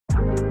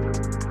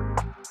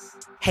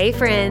Hey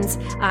friends,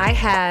 I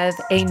have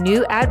a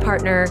new ad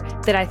partner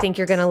that I think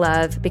you're going to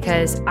love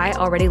because I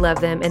already love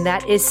them, and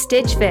that is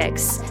Stitch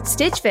Fix.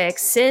 Stitch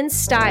Fix sends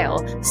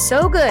style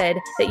so good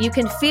that you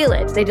can feel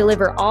it. They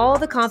deliver all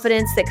the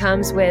confidence that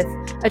comes with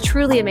a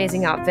truly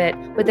amazing outfit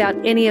without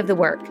any of the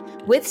work.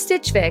 With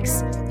Stitch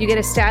Fix, you get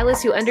a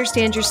stylist who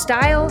understands your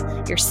style,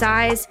 your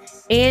size,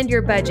 and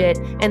your budget,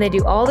 and they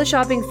do all the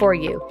shopping for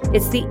you.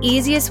 It's the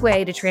easiest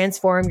way to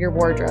transform your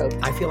wardrobe.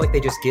 I feel like they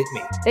just get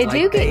me. They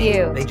do get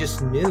you. They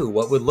just knew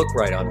what would look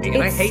right on me.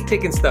 And I hate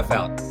picking stuff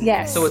out.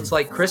 Yes. So it's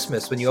like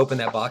Christmas when you open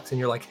that box and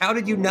you're like, how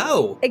did you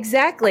know?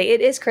 Exactly. It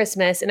is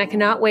Christmas, and I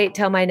cannot wait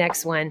till my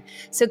next one.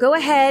 So go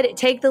ahead,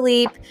 take the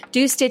leap,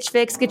 do Stitch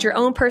Fix, get your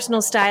own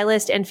personal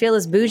stylist, and feel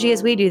as bougie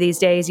as we do these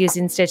days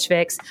using Stitch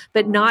Fix,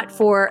 but not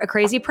for a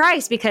crazy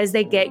price because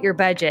they get your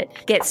budget.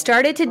 Get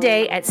started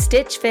today at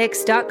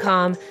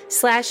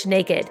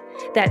stitchfix.com/naked.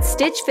 That's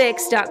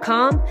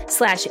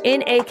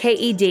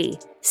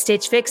stitchfix.com/NAKED.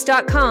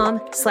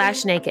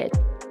 stitchfix.com/naked.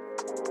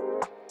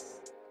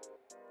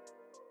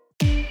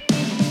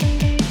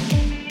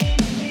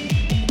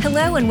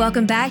 Hello and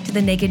welcome back to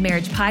the Naked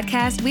Marriage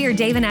Podcast. We are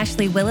Dave and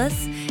Ashley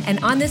Willis,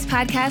 and on this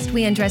podcast,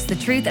 we address the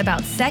truth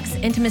about sex,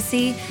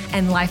 intimacy,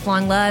 and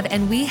lifelong love.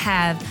 And we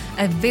have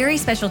a very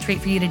special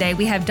treat for you today.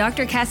 We have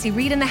Dr. Cassie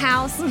Reed in the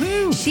house.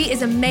 Woo-hoo. She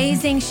is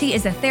amazing. She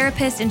is a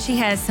therapist, and she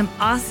has some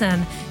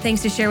awesome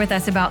things to share with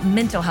us about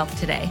mental health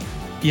today.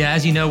 Yeah,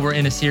 as you know, we're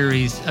in a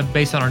series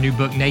based on our new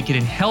book, Naked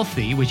and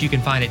Healthy, which you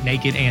can find at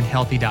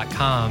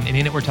nakedandhealthy.com. And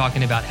in it, we're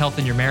talking about health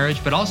in your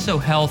marriage, but also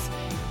health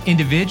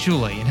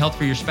individually and health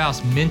for your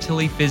spouse,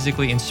 mentally,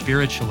 physically, and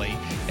spiritually.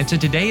 And so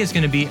today is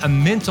going to be a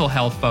mental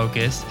health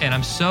focus, and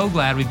I'm so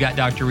glad we've got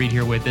Dr. Reed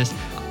here with us.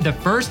 The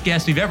first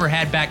guest we've ever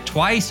had back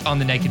twice on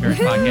the Naked Marriage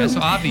Podcast, so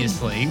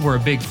obviously we're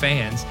big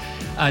fans.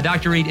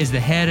 Dr. Reed is the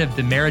head of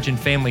the Marriage and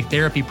Family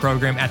Therapy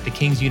Program at the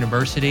King's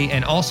University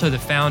and also the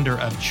founder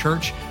of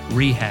Church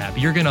Rehab.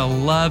 You're going to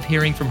love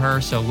hearing from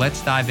her, so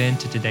let's dive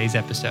into today's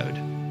episode.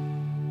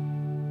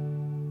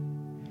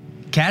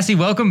 Cassie,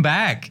 welcome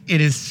back.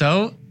 It is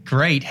so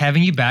great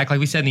having you back.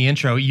 Like we said in the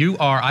intro, you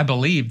are, I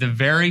believe, the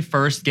very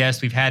first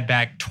guest we've had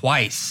back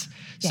twice.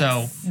 Yes.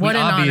 So what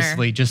we an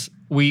obviously honor.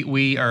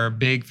 We are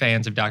big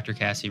fans of Dr.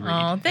 Cassie Reed.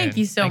 Oh, thank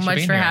you so Thanks much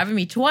being for here. having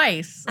me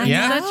twice. I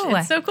know.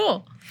 It's so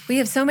cool. We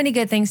have so many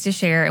good things to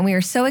share, and we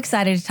are so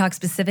excited to talk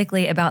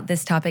specifically about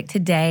this topic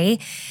today.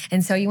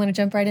 And so you want to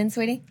jump right in,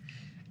 sweetie?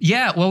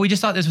 Yeah, well, we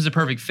just thought this was a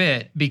perfect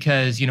fit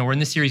because, you know, we're in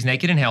the series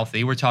Naked and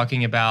Healthy. We're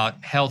talking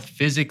about health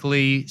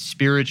physically,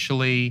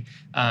 spiritually.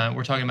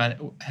 We're talking about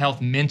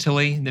health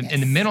mentally. In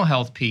the mental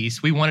health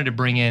piece, we wanted to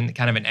bring in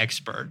kind of an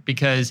expert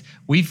because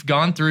we've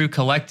gone through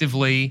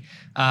collectively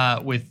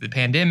with the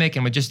pandemic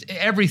and with just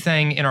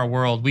everything in our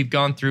world, we've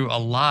gone through a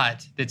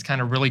lot that's kind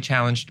of really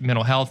challenged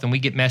mental health. And we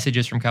get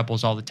messages from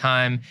couples all the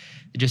time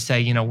that just say,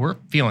 you know, we're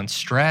feeling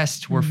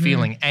stressed, we're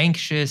feeling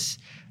anxious.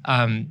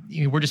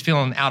 We're just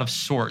feeling out of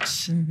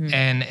sorts.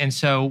 And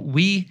so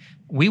we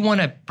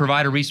want to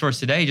provide a resource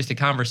today, just a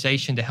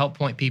conversation to help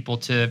point people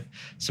to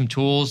some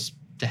tools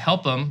to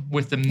help them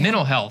with the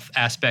mental health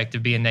aspect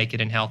of being naked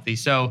and healthy.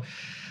 So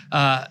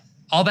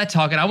all that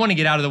talking, I want to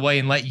get out of the way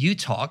and let you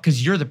talk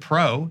because you're the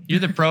pro. You're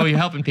the pro. You're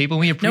helping people.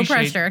 We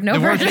appreciate No the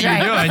work pressure.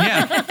 that you're doing.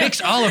 Yeah,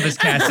 fix all of us,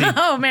 Cassie.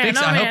 Oh, man.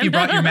 I hope you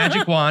brought your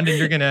magic wand and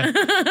you're going to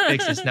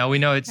fix this. No, we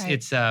know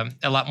it's a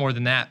lot more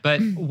than that. But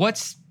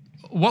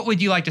what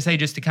would you like to say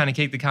just to kind of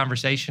kick the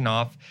conversation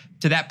off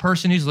to that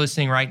person who's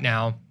listening right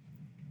now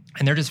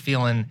and they're just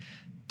feeling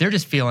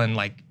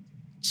like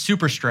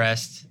super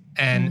stressed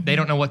and they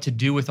don't know what to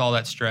do with all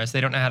that stress.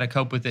 They don't know how to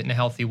cope with it in a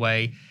healthy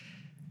way.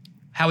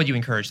 How would you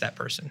encourage that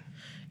person?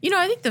 You know,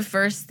 I think the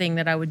first thing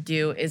that I would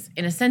do is,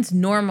 in a sense,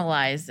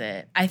 normalize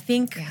it. I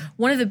think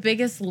one of the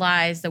biggest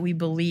lies that we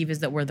believe is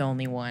that we're the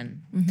only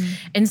one.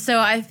 And so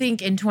I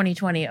think in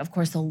 2020, of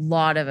course, a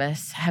lot of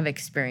us have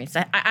experienced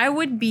that. I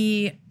would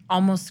be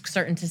almost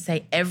certain to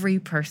say every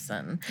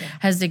person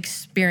has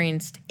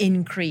experienced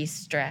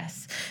increased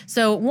stress.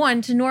 So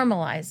one, to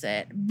normalize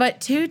it,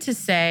 but two, to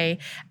say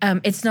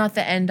it's not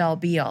the end all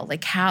be all.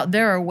 Like how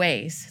there are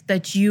ways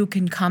that you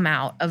can come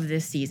out of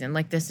this season.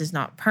 Like this is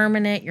not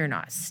permanent. You're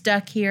not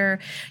stuck here.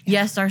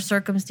 Yes, our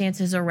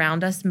circumstances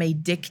around us may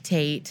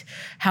dictate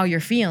how you're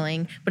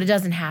feeling, but it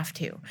doesn't have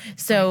to.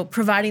 So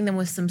providing them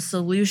with some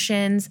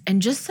solutions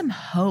and just some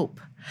hope.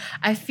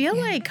 I feel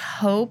like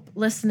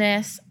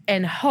hopelessness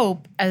and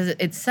hope as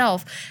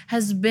itself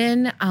has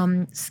been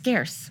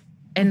scarce.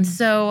 And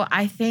so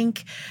I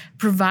think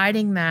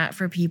providing that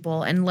for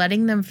people and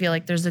letting them feel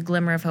like there's a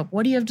glimmer of hope.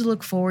 What do you have to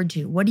look forward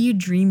to? What are you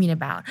dreaming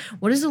about?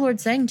 What is the Lord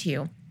saying to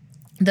you?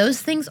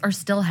 Those things are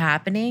still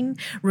happening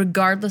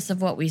regardless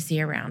of what we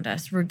see around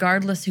us,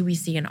 regardless who we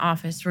see in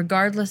office,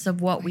 regardless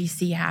of what we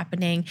see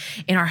happening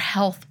in our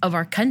health of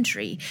our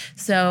country.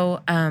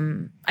 So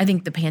I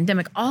think the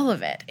pandemic, all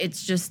of it,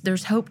 it's just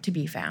there's hope to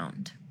be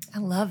found. I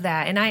love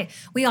that. And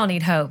we all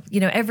need hope. You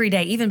know, every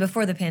day, even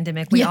before the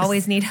pandemic, we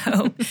always need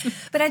hope.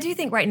 But I do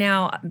think right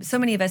now, so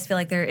many of us feel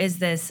like there is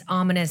this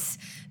ominous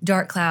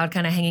dark cloud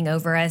kind of hanging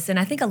over us. And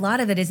I think a lot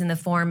of it is in the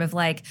form of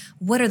like,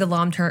 what are the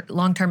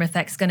long-term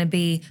effects going to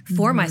be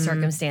for my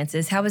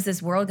circumstances? How is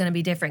this world going to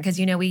be different? Because,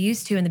 we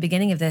used to in the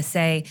beginning of this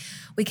say,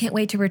 we can't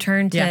wait to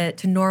return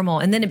to normal.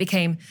 And then it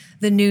became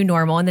the new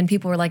normal. And then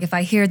people were like, if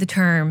I hear the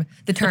terms,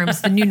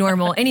 the new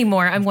normal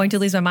anymore, I'm going to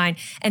lose my mind.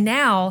 And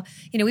now,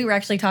 we were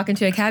actually talking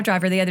to a cab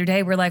driver the other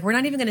day. We're like, we're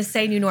not even going to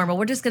say new normal.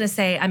 We're just going to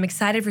say, I'm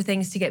excited for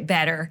things to get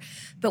better.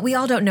 But we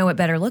all don't know what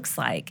better looks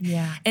like.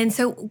 Yeah. And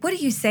so what do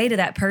you say to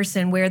that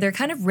person where they're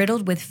kind of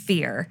riddled with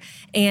fear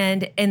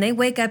and they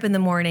wake up in the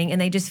morning and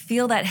they just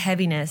feel that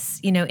heaviness,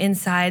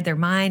 inside their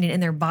mind and in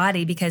their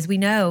body? Because we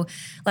know,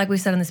 like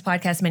we've said on this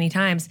podcast many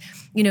times,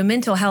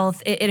 mental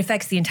health, it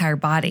affects the entire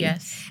body.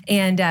 Yes.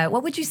 And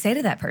what would you say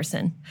to that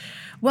person?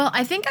 Well,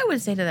 I think I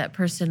would say to that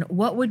person,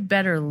 what would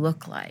better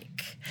look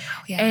like?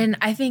 Oh, yeah. And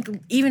I think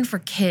even for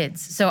kids,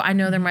 so I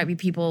know there might be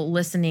people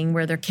listening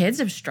where their kids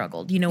have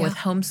struggled, with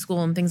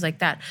homeschool and things like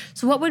that.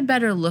 So what would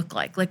better look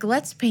like? Like,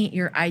 let's paint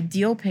your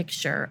ideal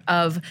picture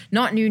of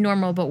not new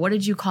normal, but what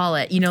did you call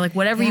it? Like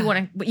whatever you want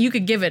to, but you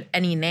could give it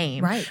any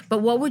name. Right. But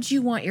what would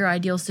you want your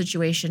ideal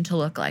situation to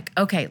look like?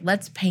 Okay,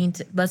 let's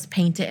paint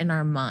it in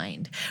our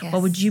mind. Yes.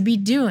 What would you be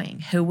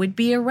doing? Who would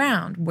be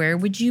around? Where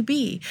would you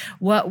be?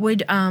 What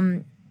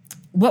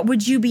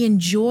would you be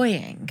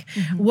enjoying?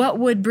 Mm-hmm. What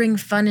would bring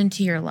fun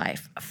into your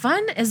life?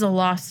 Fun is a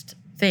lost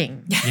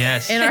thing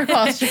in our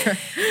culture.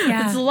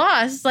 It's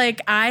lost. Like,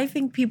 I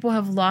think people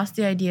have lost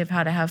the idea of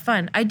how to have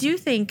fun. I do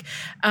think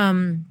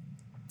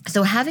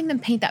so having them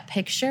paint that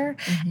picture,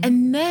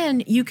 and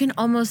then you can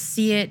almost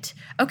see it.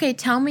 Okay,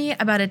 tell me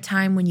about a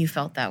time when you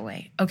felt that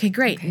way. Okay,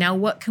 great. Okay. Now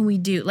what can we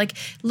do? Like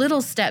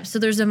little steps. So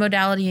there's a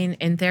modality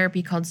in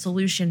therapy called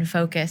solution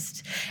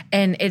focused.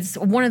 And it's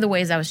one of the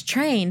ways I was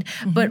trained.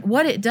 But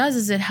what it does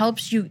is it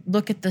helps you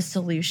look at the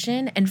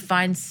solution and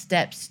find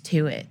steps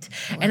to it.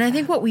 I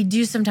think what we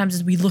do sometimes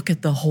is we look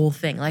at the whole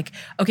thing. Like,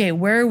 okay,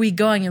 where are we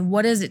going and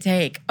what does it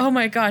take? Oh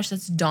my gosh,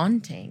 that's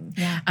daunting.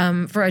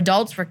 Yeah. For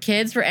adults, for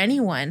kids, for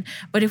anyone.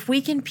 But if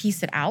we can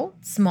piece it out,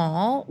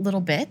 small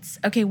little bits,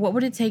 okay, what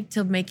would it take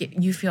to make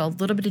you feel a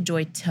little bit of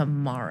joy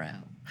tomorrow?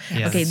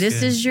 Yeah, okay,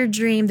 this is your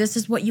dream. This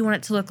is what you want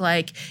it to look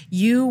like.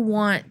 You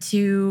want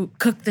to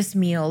cook this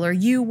meal, or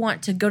you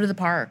want to go to the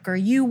park, or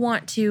you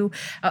want to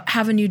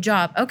have a new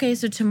job. Okay,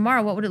 so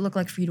tomorrow, what would it look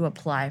like for you to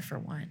apply for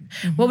one?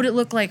 What would it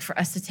look like for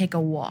us to take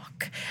a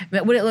walk?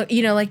 Would it look,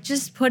 like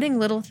just putting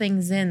little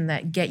things in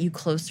that get you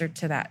closer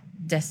to that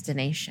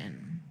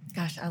destination?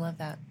 Gosh, I love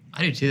that.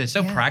 I do too. That's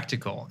so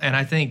practical. And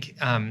I think,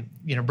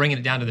 bringing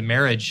it down to the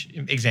marriage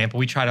example,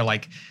 we try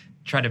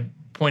to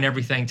point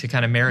everything to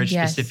kind of marriage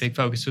specific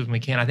focus when we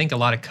can. I think a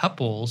lot of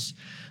couples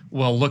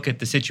will look at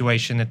the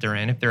situation that they're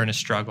in, if they're in a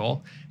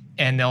struggle,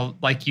 and they'll,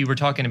 like you were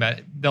talking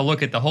about, they'll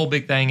look at the whole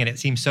big thing and it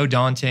seems so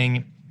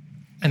daunting.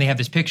 And they have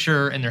this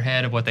picture in their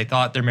head of what they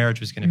thought their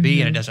marriage was going to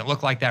be, and it doesn't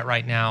look like that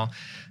right now.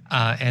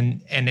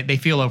 And they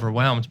feel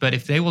overwhelmed. But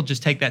if they will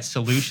just take that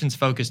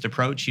solutions-focused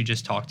approach you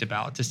just talked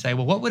about to say,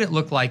 well, what would it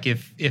look like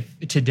if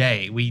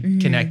today we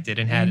connected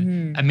and had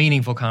a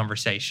meaningful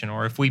conversation,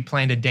 or if we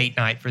planned a date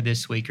night for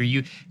this week, or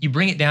you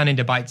bring it down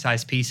into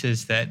bite-sized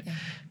pieces that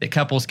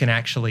couples can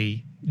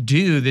actually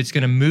do that's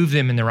going to move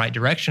them in the right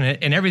direction.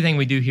 And everything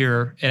we do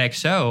here at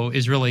XO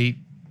is really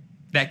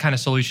that kind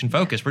of solution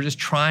focus. We're just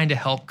trying to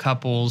help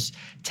couples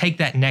take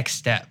that next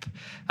step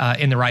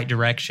in the right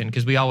direction,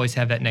 because we always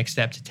have that next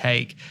step to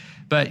take.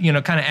 But,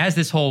 kind of as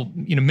this whole,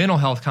 mental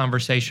health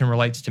conversation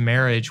relates to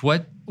marriage,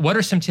 what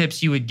are some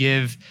tips you would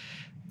give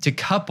to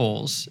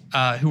couples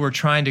who are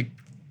trying to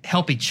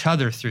help each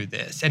other through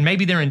this? And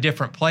maybe they're in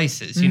different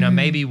places.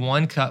 Maybe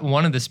one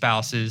of the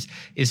spouses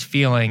is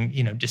feeling,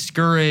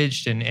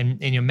 discouraged,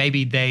 and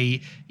maybe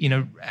they,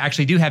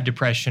 actually do have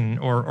depression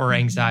or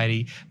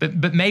anxiety,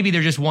 but maybe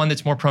they're just one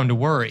that's more prone to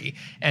worry.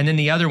 And then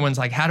the other one's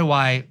like, how do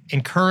I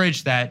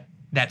encourage that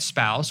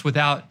spouse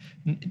without,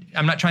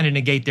 I'm not trying to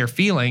negate their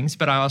feelings,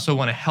 but I also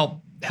want to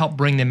help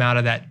bring them out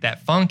of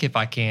that funk if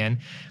I can.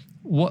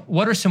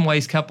 What are some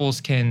ways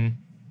couples can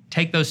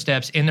take those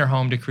steps in their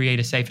home to create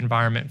a safe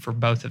environment for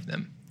both of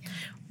them?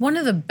 One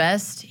of the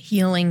best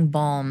healing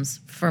balms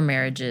for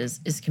marriages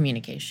is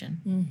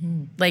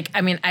communication.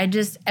 I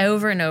just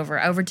over and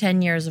over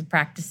 10 years of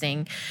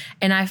practicing,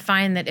 and I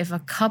find that if a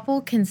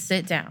couple can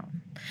sit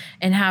down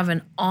and have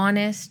an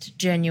honest,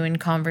 genuine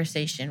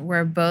conversation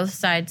where both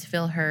sides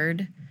feel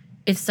heard,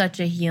 it's such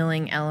a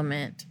healing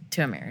element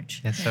to a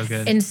marriage. That's so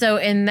good. And so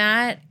in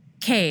that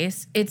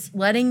case, it's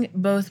letting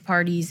both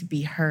parties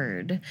be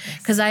heard.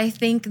 Because I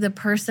think the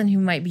person who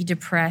might be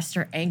depressed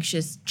or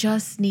anxious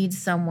just needs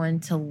someone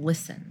to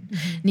listen,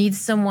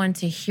 needs someone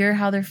to hear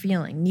how they're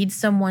feeling, needs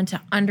someone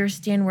to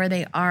understand where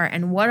they are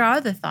and what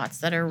are the thoughts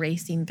that are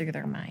racing through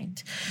their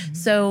mind.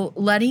 So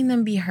letting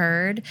them be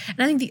heard. And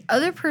I think the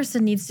other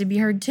person needs to be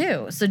heard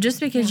too. So just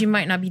because you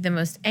might not be the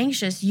most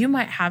anxious, you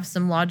might have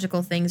some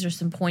logical things or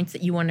some points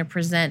that you want to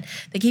present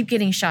that keep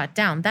getting shot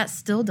down. That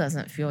still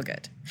doesn't feel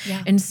good.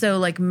 Yeah. And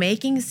so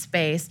making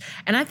space,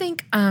 and I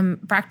think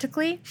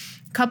practically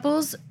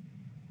couples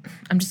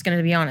I'm just going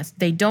to be honest,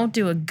 they don't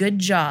do a good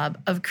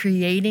job of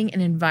creating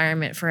an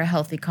environment for a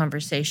healthy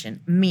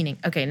conversation. Meaning,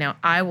 okay, now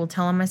I will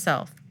tell on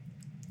myself,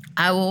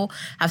 I will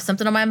have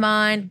something on my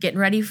mind, getting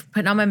ready,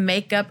 putting on my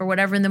makeup or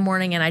whatever in the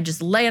morning, and I just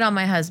lay it on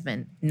my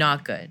husband.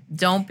 Not good.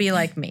 Don't be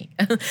like me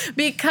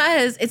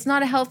because it's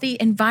not a healthy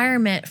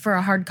environment for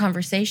a hard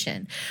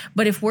conversation.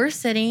 But if we're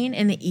sitting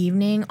in the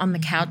evening on the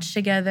couch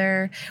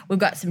together, we've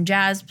got some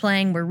jazz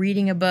playing, we're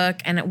reading a book,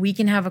 and we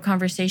can have a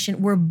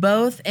conversation. We're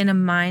both in a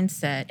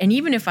mindset. And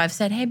even if I've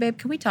said, hey, babe,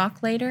 can we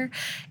talk later?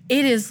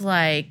 It is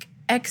like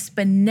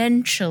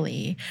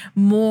exponentially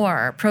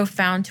more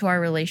profound to our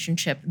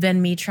relationship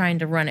than me trying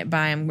to run it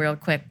by him real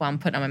quick while I'm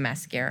putting on my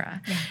mascara.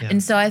 Yeah.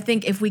 And so I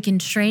think if we can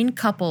train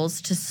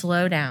couples to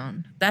slow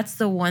down, that's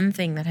the one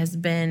thing that has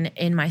been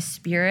in my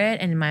spirit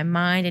and in my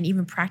mind and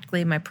even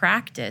practically in my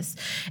practice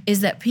is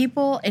that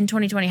people in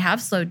 2020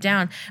 have slowed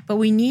down, but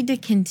we need to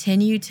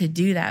continue to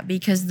do that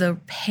because the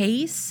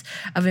pace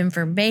of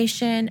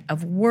information,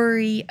 of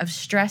worry, of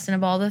stress, and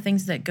of all the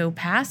things that go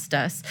past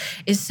us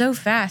is so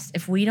fast.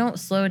 If we don't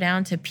slow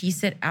down to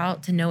piece it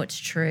out, to know it's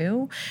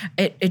true,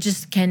 it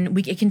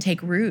can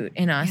take root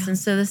in us. Yeah. And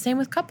so the same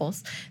with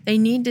couples. They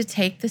need to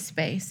take the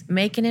space,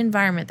 make an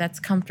environment that's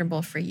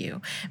comfortable for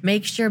you.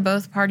 Make sure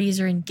both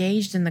parties are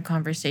engaged in the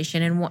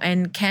conversation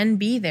and can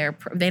be there.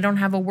 They don't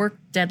have a work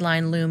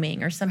deadline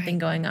looming or something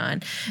going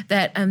on.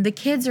 That the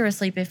kids are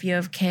asleep if you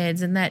have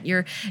kids, and that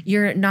you're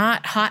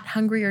not hot,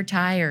 hungry, or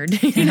tired.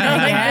 Things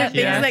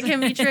that can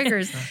be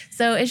triggers.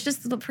 So it's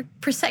just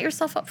set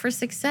yourself up for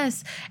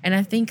success. And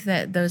I think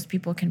that those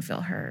people can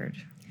feel heard.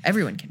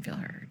 Everyone can feel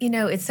heard.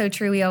 It's so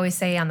true. We always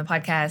say on the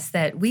podcast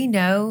that we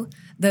know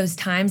those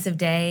times of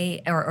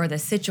day or the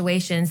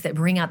situations that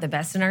bring out the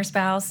best in our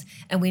spouse,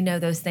 and we know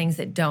those things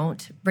that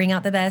don't bring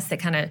out the best, that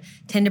kind of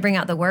tend to bring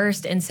out the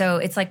worst. And so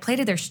it's like play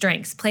to their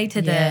strengths, play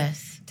to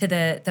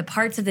the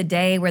parts of the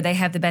day where they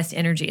have the best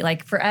energy.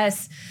 Like for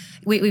us,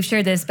 we've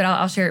shared this, but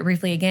I'll share it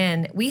briefly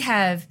again. We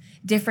have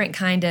different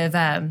kind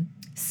of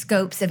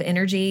scopes of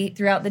energy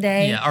throughout the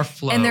day. Yeah, our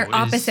flow. And they're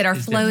opposite. Our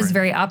flow is different.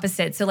 very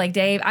opposite. So like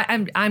Dave,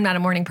 I'm not a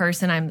morning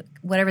person. I'm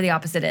whatever the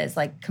opposite is,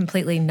 like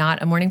completely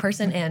not a morning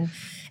person.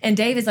 And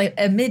Dave is like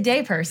a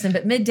midday person,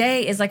 but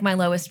midday is like my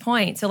lowest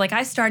point. So like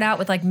I start out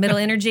with like middle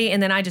energy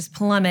and then I just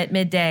plummet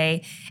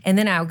midday and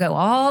then I'll go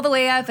all the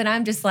way up and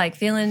I'm just like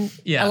feeling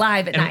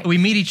alive at night. We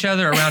meet each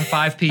other around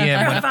 5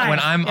 p.m. when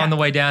I'm on the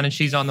way down and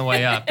she's on the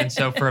way up. And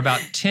so for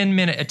about a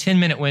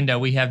 10-minute window,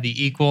 we have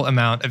the equal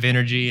amount of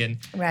energy and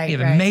we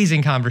have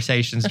amazing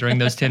conversations during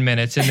those 10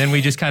 minutes. And then we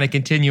just kind of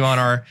continue on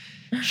our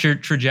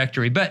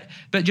trajectory. But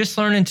just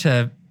learning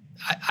to,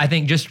 I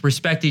think, just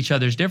respect each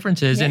other's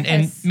differences and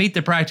meet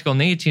the practical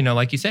needs.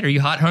 Like you said, are you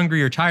hot,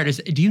 hungry, or tired?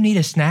 Do you need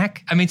a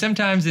snack? I mean,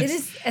 sometimes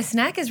a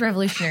snack is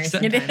revolutionary.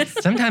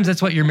 Sometimes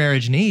that's what your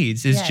marriage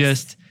needs is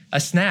just a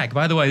snack.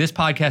 By the way, this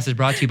podcast is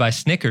brought to you by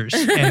Snickers.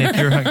 And if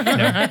you're hungry,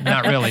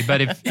 not really, but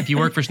if you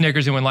work for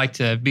Snickers and would like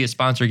to be a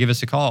sponsor, give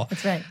us a call.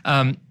 That's right.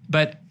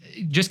 But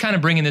just kind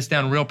of bringing this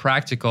down real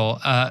practical,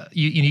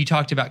 you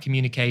talked about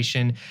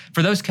communication.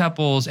 For those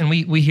couples, and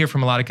we hear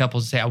from a lot of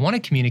couples say, I want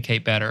to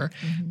communicate better,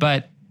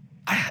 but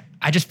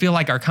I just feel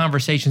like our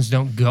conversations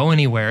don't go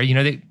anywhere.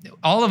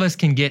 All of us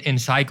can get in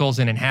cycles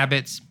and in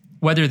habits,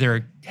 whether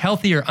they're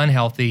healthy or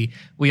unhealthy.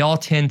 We all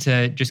tend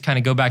to just kind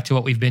of go back to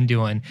what we've been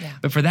doing. Yeah.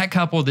 But for that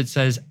couple that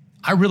says,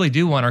 I really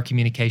do want our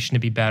communication to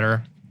be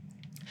better,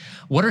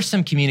 what are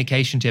some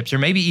communication tips? Or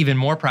maybe even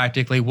more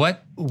practically,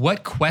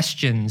 what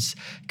questions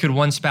could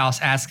one spouse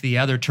ask the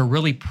other to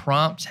really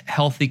prompt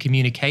healthy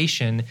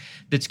communication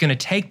that's going to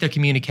take the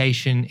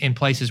communication in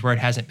places where it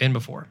hasn't been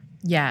before?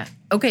 Yeah.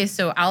 Okay,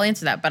 so I'll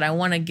answer that, but I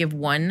want to give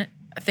one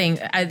thing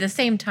at the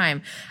same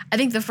time. I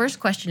think the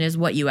first question is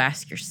what you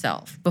ask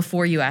yourself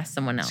before you ask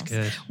someone else,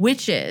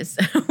 which is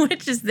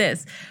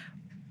this.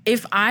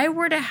 If I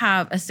were to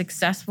have a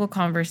successful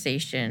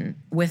conversation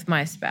with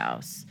my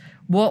spouse,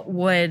 what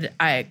would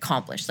I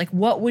accomplish? Like,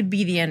 what would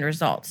be the end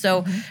result?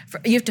 So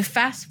you have to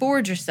fast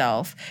forward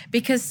yourself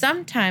because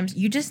sometimes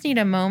you just need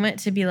a moment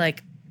to be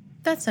like,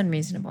 that's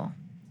unreasonable.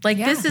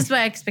 This is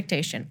my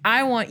expectation.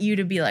 I want you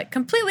to be like,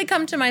 completely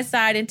come to my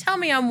side and tell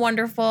me I'm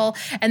wonderful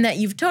and that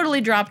you've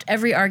totally dropped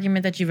every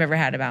argument that you've ever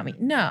had about me.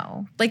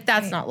 No,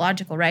 that's not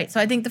logical, right? So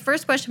I think the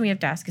first question we have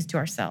to ask is to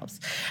ourselves.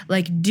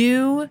 If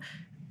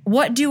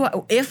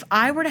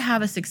I were to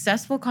have a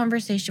successful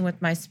conversation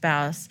with my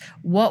spouse,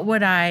 what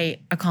would I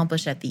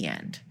accomplish at the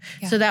end?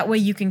 Yeah. So that way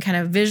you can kind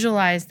of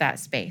visualize that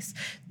space.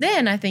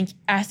 Then I think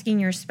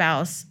asking your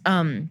spouse,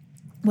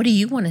 what do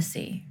you want to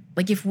see?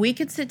 Like if we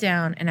could sit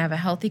down and have a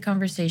healthy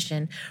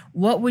conversation,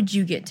 what would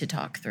you get to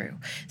talk through?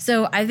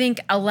 So I think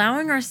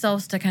allowing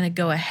ourselves to kind of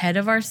go ahead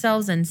of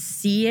ourselves and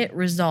see it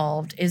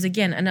resolved is,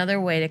 again, another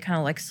way to kind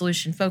of like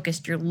solution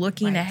focused. You're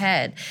looking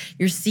ahead.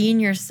 You're seeing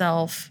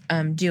yourself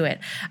do it.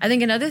 I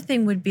think another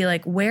thing would be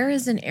like, where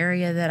is an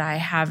area that I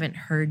haven't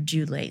heard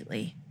you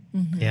lately?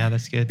 Yeah,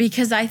 that's good.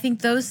 Because I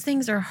think those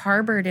things are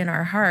harbored in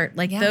our heart.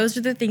 Like those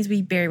are the things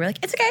we bury. We're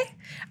like, it's okay.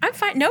 I'm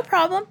fine. No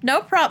problem.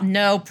 No problem.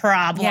 No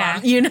problem. Yeah.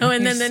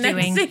 And then the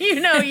next thing you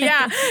know,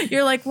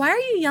 you're like, why are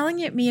you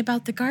yelling at me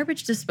about the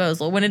garbage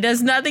disposal when it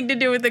has nothing to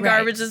do with the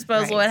garbage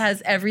disposal? It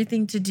has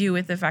everything to do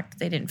with the fact that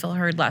they didn't feel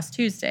heard last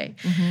Tuesday.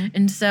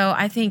 And so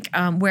I think,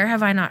 where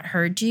have I not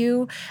heard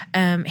you?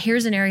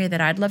 Here's an area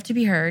that I'd love to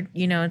be heard.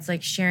 It's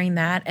like sharing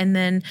that. And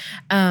then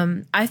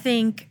I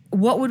think,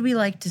 what would we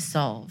like to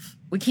solve?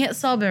 We can't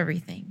solve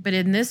everything, but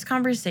in this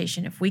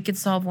conversation, if we could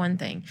solve one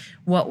thing,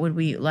 what would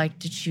we like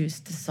to choose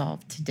to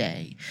solve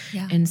today?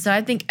 Yeah. And so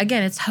I think,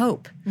 again, it's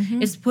hope.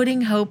 It's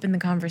putting hope in the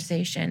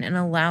conversation and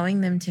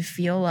allowing them to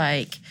feel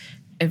like,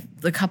 if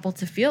the couple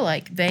to feel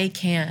like they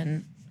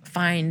can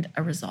find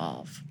a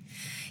resolve.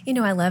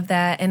 I love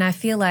that. And I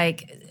feel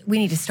like we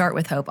need to start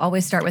with hope,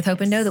 always start with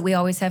hope and know that we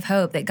always have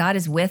hope, that God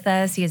is with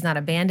us. He has not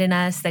abandoned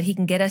us, that he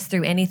can get us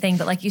through anything.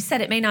 But like you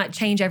said, it may not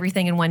change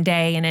everything in one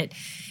day, and it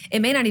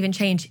may not even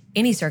change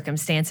any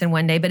circumstance in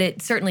one day, but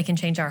it certainly can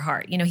change our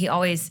heart.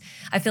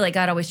 I feel like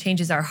God always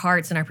changes our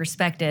hearts and our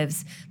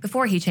perspectives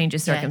before he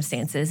changes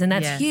circumstances. And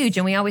that's huge.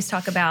 And we always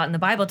talk about, and the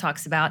Bible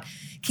talks about,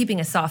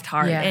 keeping a soft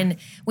heart. Yeah. And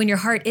when your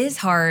heart is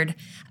hard,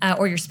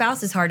 or your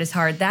spouse's heart is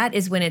hard, that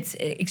is when it's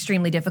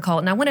extremely difficult.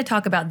 And I want to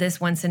talk about this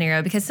one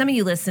scenario, because some of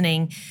you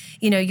listening,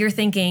 you're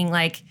thinking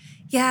like,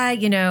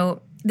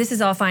 this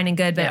is all fine and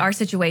good, but our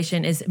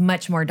situation is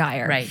much more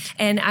dire. Right.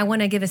 And I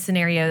want to give a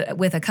scenario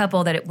with a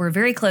couple that we're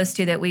very close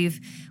to, that we've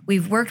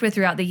worked with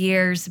throughout the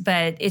years,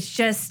 but it's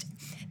just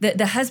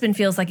the husband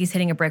feels like he's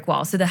hitting a brick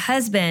wall. So the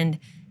husband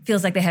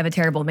feels like they have a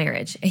terrible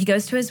marriage. He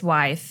goes to his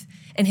wife,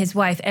 and his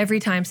wife every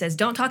time says,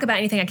 "Don't talk about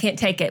anything. I can't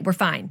take it. We're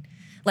fine."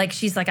 Like,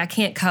 she's like, "I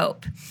can't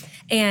cope."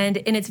 And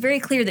it's very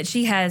clear that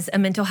she has a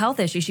mental health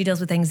issue. She deals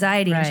with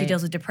anxiety and she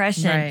deals with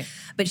depression,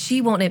 but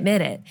she won't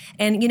admit it.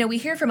 And, we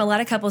hear from a lot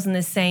of couples in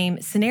this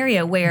same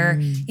scenario where,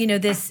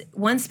 this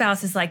one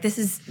spouse is like, "This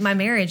is, my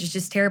marriage is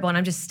just terrible and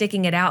I'm just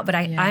sticking it out, but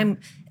I'm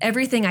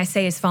everything I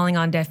say is falling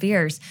on deaf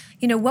ears."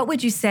 What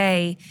would you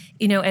say,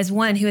 as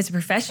one who is a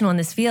professional in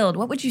this field,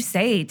 what would you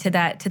say to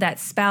that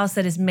spouse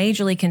that is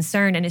majorly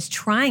concerned and is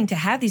trying to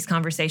have these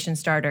conversation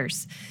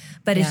starters,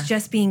 but is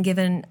just being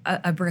given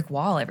a brick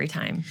wall every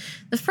time?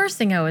 The first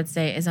thing I would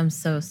say is, I'm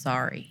so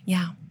sorry.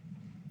 Yeah.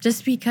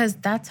 Just because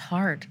that's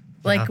hard.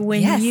 Like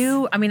when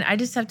I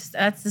just have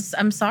to,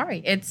 I'm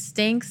sorry. It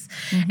stinks.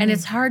 And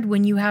it's hard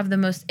when you have the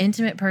most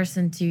intimate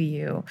person to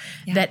you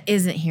that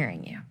isn't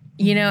hearing you.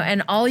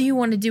 And all you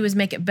want to do is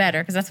make it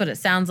better, because that's what it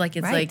sounds like.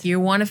 It's like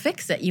you want to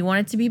fix it. You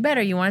want it to be better.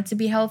 You want it to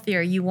be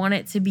healthier. You want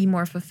it to be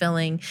more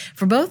fulfilling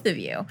for both of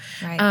you.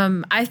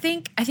 Right. I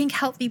think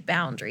healthy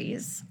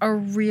boundaries are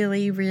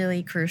really,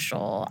 really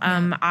crucial.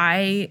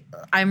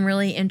 I'm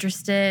really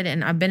interested,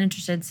 and I've been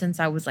interested since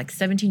I was like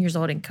 17 years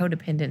old, in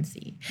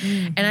codependency.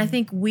 And I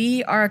think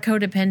we are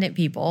codependent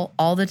people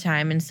all the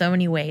time in so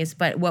many ways.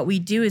 But what we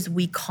do is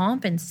we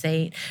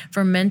compensate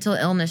for mental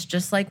illness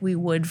just like we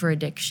would for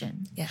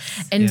addiction.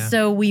 Yes. And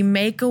so we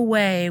make a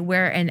way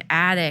where an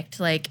addict,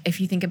 like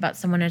if you think about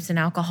someone that's an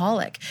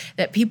alcoholic,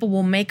 that people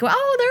will make,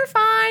 "Oh, they're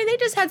fine. They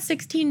just had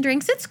 16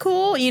 drinks. It's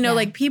cool."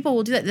 Like people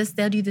will do that.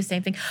 They'll do the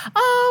same thing.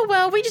 "Oh,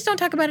 well, we just don't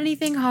talk about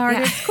anything hard.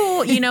 It's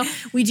cool."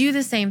 We do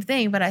the same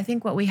thing. But I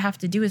think what we have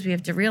to do is we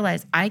have to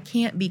realize, I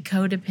can't be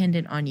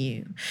codependent on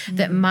you.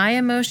 That my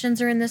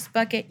emotions are in this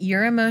bucket,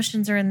 your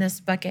emotions are in this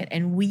bucket,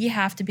 and we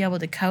have to be able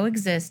to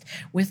coexist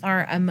with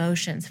our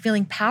emotions,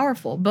 feeling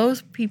powerful,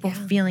 both people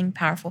feeling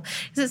powerful.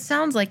 Because it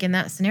sounds like in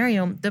that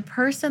scenario, the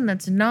person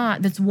that's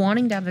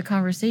wanting to have the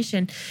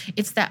conversation,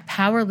 it's that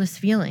powerless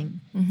feeling,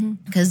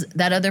 because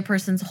that other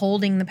person's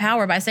holding the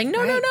power by saying,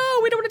 no,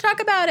 we don't want to talk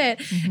about it.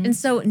 And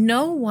so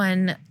no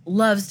one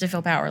loves to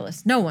feel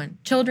powerless. No one,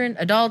 children,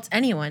 adults,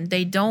 anyone,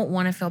 they don't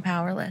want to feel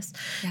powerless.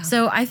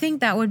 So I think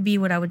that would be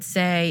what I would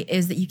say,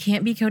 is that you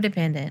can't be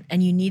codependent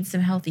and you need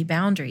some healthy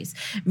boundaries.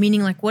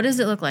 Meaning, like, what does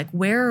it look like?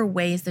 Where are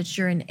ways that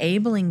you're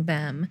enabling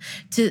them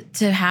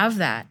to have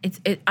that?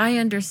 I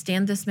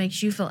understand this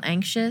makes you feel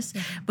anxious,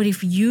 but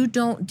if you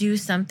don't do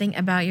something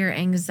about your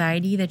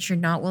anxiety that you're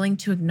not willing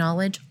to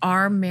acknowledge,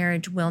 our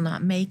marriage will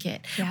not make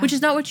it. Which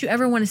is not what you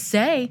ever want to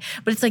say,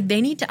 but it's like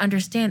they need to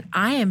understand,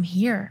 I am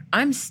here.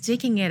 I'm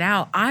sticking it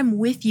out. I'm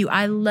with you.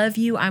 I love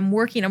you. I'm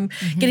working. I'm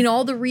getting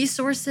all the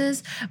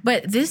resources,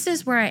 but this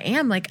is where I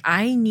am. Like,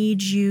 I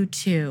need you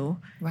to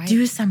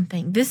do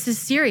something. This is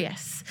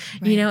serious,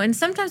 and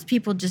sometimes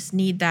people just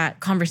need that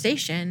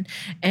conversation.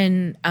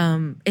 And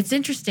it's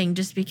interesting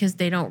just because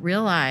they don't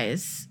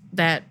realize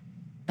that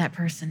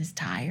person is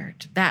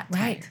tired,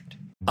 tired.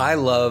 I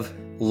love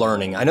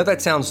learning. I know that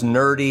sounds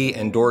nerdy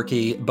and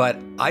dorky, but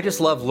I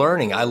just love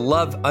learning. I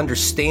love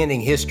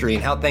understanding history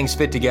and how things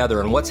fit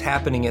together and what's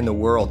happening in the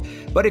world.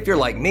 But if you're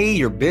like me,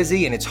 you're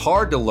busy and it's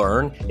hard to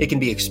learn. It can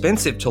be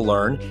expensive to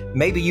learn.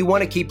 Maybe you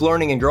want to keep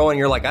learning and growing.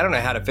 You're like, I don't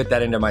know how to fit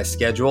that into my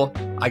schedule.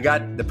 I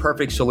got the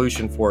perfect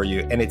solution for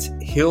you, and it's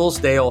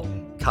Hillsdale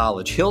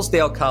College.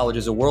 Hillsdale College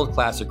is a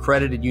world-class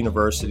accredited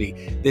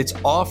university that's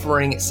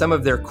offering some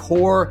of their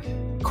core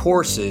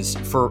courses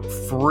for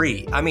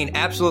free. I mean,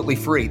 absolutely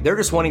free. They're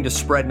just wanting to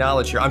spread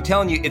knowledge here. I'm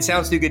telling you, it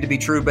sounds too good to be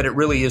true, but it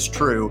really is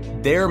true.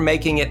 They're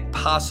making it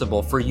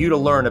possible for you to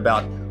learn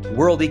about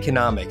world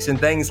economics and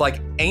things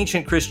like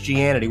ancient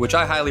Christianity, which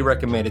I highly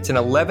recommend. It's an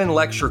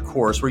 11-lecture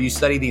course where you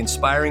study the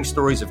inspiring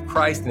stories of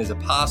Christ and his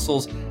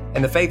apostles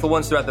and the faithful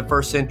ones throughout the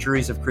first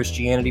centuries of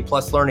Christianity,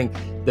 plus learning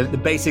the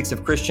basics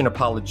of Christian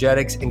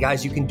apologetics. And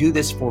guys, you can do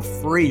this for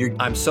free.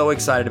 I'm so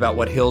excited about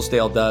what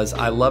Hillsdale does.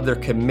 I love their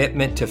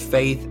commitment to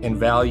faith and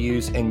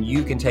values, and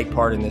you can take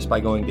part in this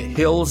by going to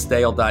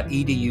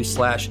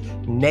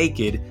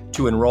hillsdale.edu/naked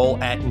to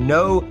enroll at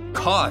no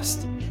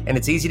cost. And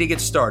it's easy to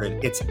get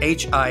started. It's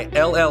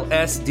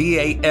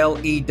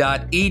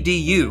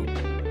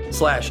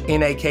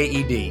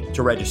hillsdale.edu/naked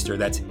to register.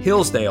 That's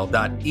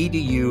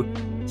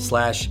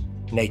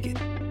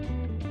hillsdale.edu/naked.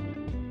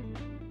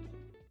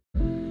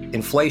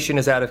 Inflation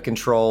is out of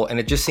control, and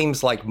it just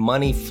seems like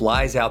money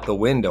flies out the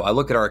window. I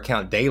look at our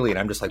account daily, and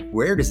I'm just like,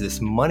 where does this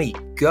money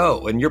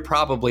go? And you're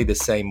probably the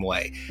same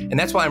way. And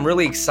that's why I'm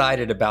really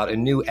excited about a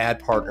new ad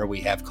partner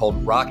we have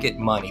called Rocket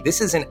Money.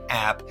 This is an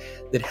app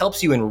that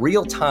helps you in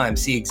real time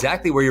see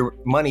exactly where your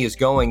money is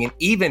going. And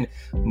even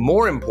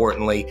more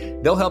importantly,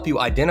 they'll help you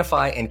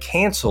identify and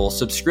cancel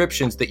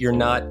subscriptions that you're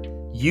not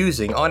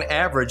using. On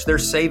average, they're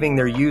saving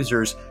their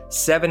users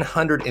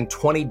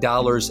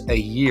 $720 a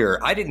year.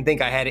 I didn't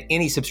think I had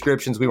any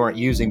subscriptions we weren't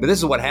using, but this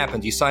is what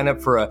happens. You sign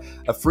up for a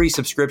free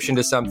subscription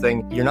to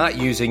something, you're not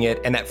using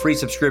it, and that free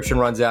subscription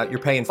runs out. You're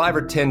paying $5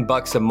 or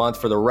 $10 a month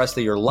for the rest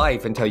of your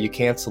life until you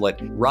cancel it.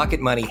 Rocket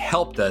Money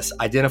helped us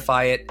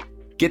identify it,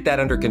 get that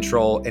under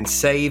control, and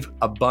save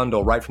a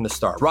bundle right from the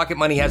start. Rocket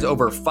Money has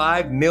over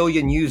 5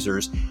 million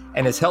users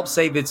and has helped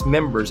save its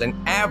members an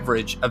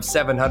average of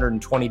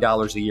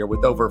 $720 a year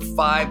with over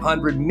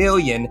 500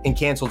 million in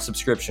canceled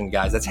subscription,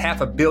 guys. That's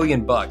 $500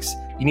 million.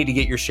 You need to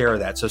get your share of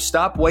that. So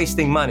stop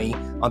wasting money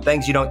on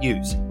things you don't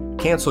use.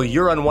 Cancel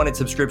your unwanted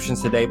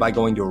subscriptions today by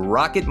going to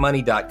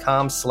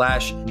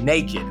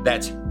rocketmoney.com/naked.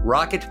 That's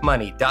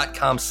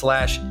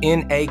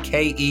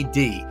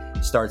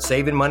rocketmoney.com/NAKED. Start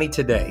saving money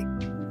today.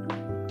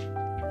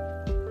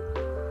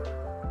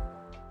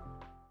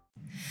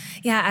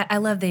 Yeah, I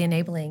love the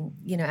enabling,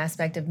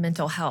 aspect of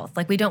mental health.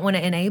 Like, we don't want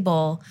to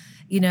enable,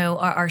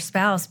 our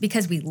spouse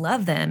because we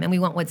love them and we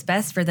want what's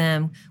best for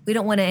them. We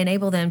don't want to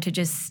enable them to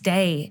just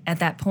stay at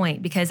that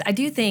point, because I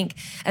do think,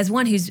 as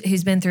one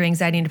who's been through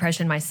anxiety and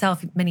depression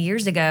myself many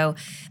years ago,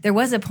 there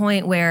was a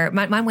point where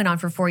mine went on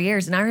for 4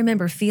 years, and I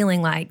remember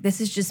feeling like,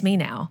 this is just me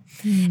now.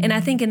 Mm-hmm. And I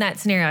think in that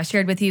scenario I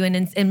shared with you,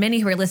 and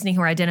many who are listening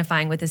who are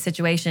identifying with this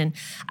situation,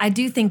 I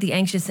do think the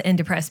anxious and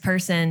depressed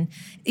person,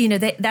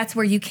 that's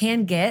where you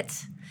can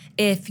get,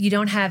 if you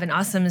don't have an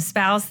awesome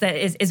spouse that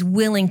is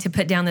willing to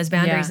put down those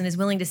boundaries and is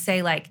willing to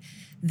say, like,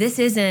 this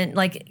isn't,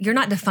 like, you're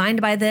not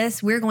defined by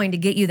this. We're going to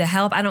get you the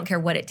help. I don't care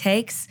what it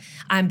takes.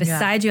 I'm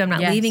beside you. I'm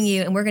not leaving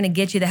you. And we're going to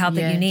get you the help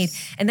that you need.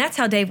 And that's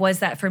how Dave was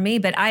that for me.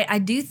 But I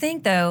do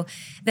think, though,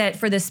 that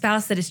for the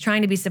spouse that is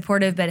trying to be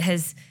supportive but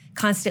has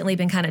constantly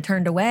been kind of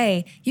turned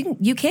away,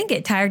 you can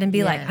get tired and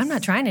be like, I'm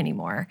not trying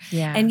anymore.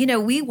 Yeah. And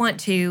we want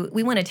to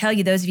tell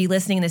you, those of you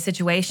listening in this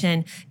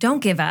situation,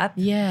 don't give up.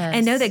 Yes.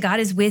 And know that God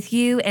is with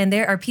you, and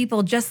there are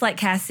people just like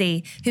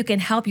Cassie who can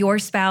help your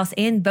spouse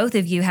and both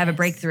of you have a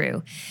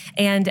breakthrough.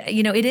 And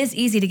it is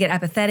easy to get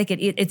apathetic.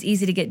 It's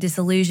easy to get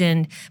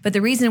disillusioned. But the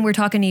reason we're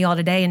talking to you all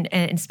today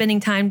and spending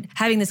time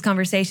having this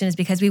conversation is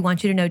because we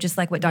want you to know, just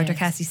like what Dr.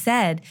 Cassie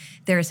said,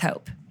 there is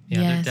hope.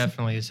 Yeah, there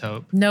definitely is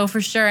hope. No,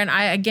 for sure. And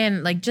I,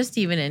 again, just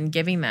even in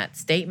giving that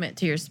statement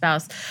to your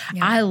spouse,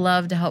 I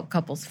love to help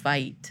couples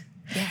fight.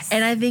 Yes.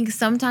 And I think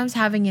sometimes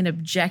having an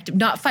objective,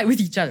 not fight with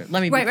each other,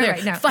 let me be clear,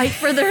 no. Fight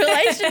for the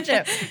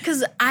relationship.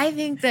 Because I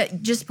think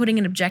that just putting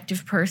an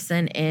objective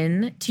person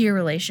in to your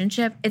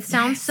relationship, it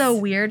sounds so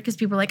weird because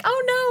people are like,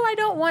 oh no, I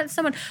don't want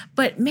someone.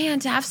 But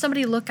man, to have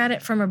somebody look at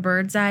it from a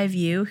bird's eye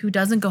view who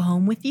doesn't go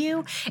home with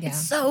you,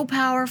 it's so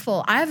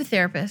powerful. I have a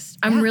therapist.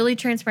 I'm really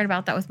transparent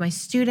about that with my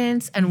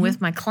students and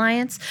with my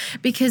clients,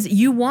 because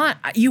you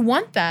want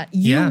that.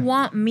 You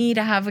want me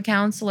to have a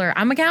counselor.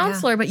 I'm a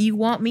counselor, but you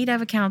want me to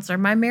have a counselor.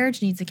 My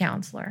marriage needs a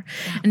counselor.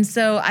 Yeah. And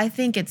so I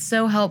think it's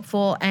so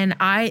helpful. And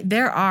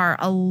there are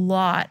a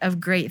lot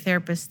of great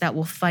therapists that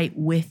will fight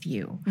with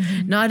you,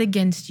 not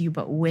against you,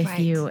 but with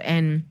you.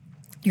 And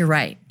you're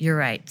right.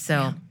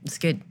 So it's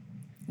good.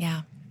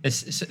 Yeah.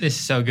 This is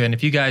so good. And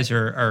if you guys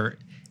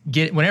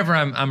whenever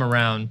I'm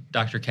around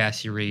Dr.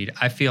 Cassie Reed,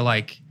 I feel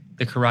like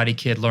the Karate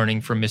Kid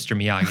learning from Mr.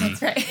 Miyagi.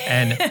 That's right.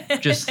 And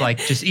just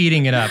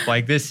eating it up.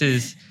 Like, this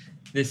is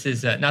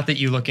not that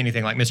you look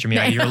anything like Mr.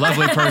 Miyagi. You're a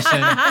lovely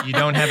person. You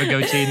don't have a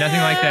goatee, nothing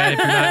like that. If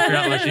you're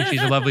not listening,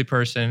 she's a lovely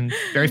person,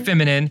 very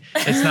feminine.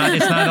 It's not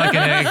like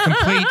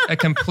a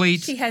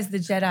complete. She has the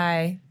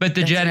Jedi. But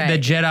the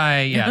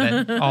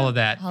Jedi, all of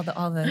that.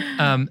 All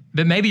the.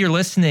 But maybe you're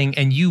listening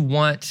and you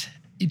want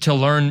to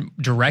learn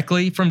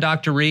directly from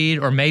Dr. Reed,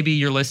 or maybe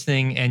you're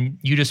listening and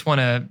you just want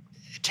to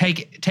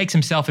take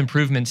some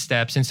self-improvement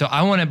steps. And so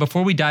I want to,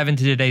 before we dive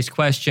into today's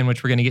question,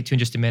 which we're going to get to in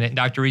just a minute, and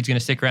Dr. Reed's going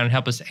to stick around and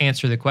help us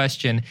answer the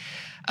question,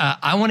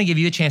 I want to give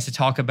you a chance to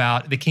talk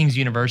about the King's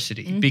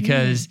University,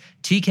 because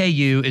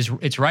TKU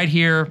it's right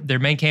here. Their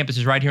main campus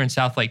is right here in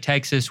Southlake,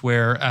 Texas,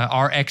 where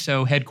our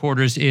XO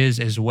headquarters is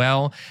as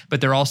well.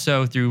 But they're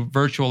also, through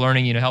virtual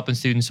learning, helping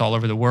students all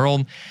over the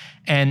world.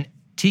 And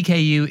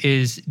TKU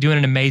is doing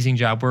an amazing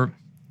job. We're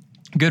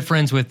good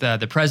friends with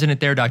the president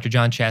there, Dr.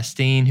 John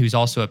Chasteen, who's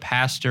also a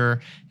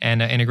pastor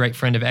and a great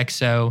friend of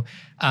XO.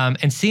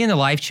 And seeing the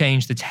life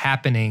change that's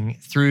happening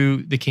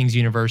through the King's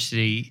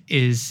University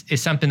is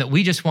something that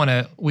we just want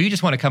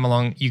to come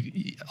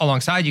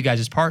alongside you guys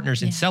as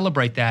partners and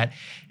celebrate that,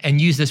 and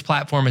use this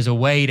platform as a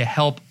way to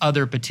help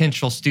other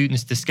potential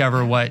students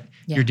discover what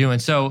you're doing.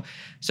 So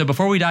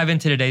before we dive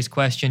into today's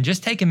question,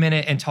 just take a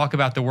minute and talk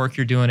about the work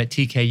you're doing at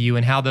TKU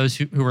and how those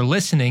who are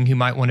listening who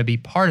might want to be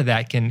part of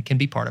that can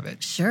be part of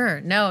it. Sure.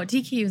 No,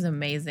 TKU is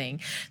amazing.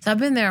 So I've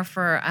been there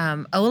for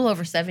a little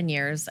over 7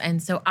 years.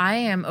 And so I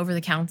am over the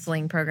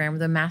counseling program,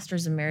 the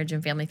Master's in Marriage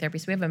and Family Therapy.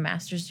 So we have a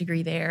master's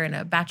degree there and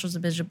a bachelor's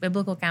of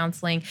biblical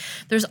counseling.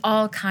 There's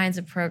all kinds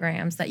of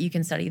programs that you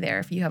can study there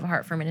if you have a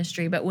heart for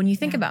ministry. But when you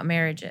think about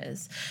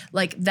marriages,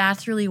 like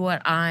that's really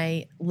what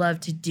I love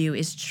to do,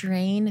 is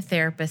train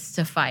therapists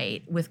to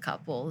fight with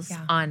couples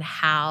on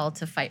how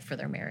to fight for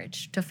their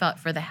marriage, to fight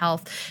for the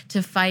health,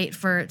 to fight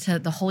for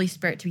the Holy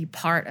Spirit to be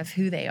part of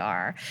who they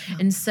are.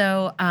 And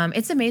so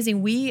it's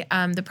amazing. We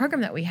the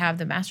program that we have,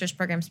 the master's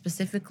program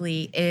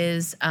specifically,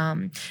 is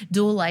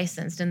dual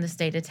licensed in the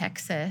state of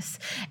Texas.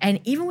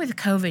 And even with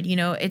COVID,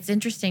 it's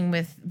interesting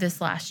with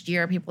this last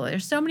year,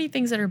 there's so many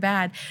things that are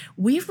bad.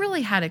 We've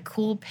really had a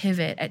cool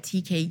pivot at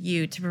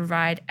TKU to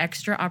provide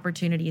extra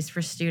opportunities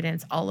for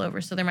students all over.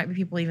 So there might be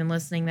people even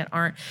listening that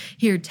aren't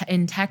here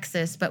in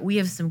Texas, but we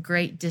have some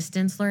great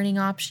distance learning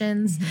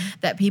options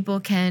that people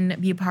can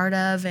be part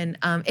of. And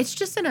it's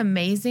just an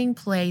amazing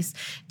place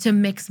to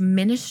mix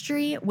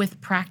ministry with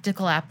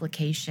practical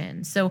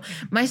application. So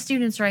my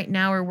students right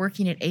now are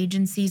working at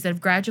agencies that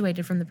have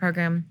graduated from the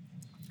program,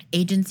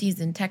 agencies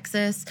in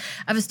Texas.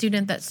 I have a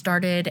student that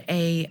started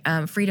a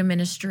freedom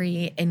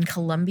ministry in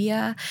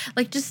Colombia,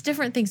 like just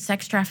different things,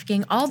 sex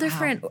trafficking, all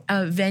different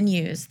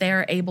venues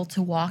they're able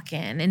to walk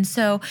in. And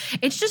so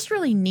it's just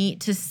really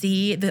neat to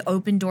see the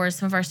open doors.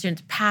 Some of our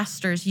students,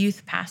 pastors,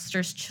 youth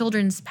pastors,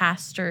 children's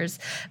pastors,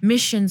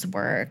 missions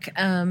work,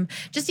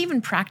 just even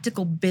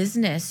practical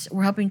business.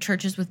 We're helping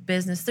churches with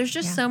business. There's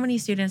just so many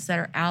students that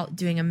are out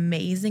doing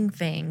amazing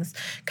things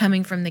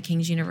coming from the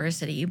King's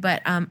University.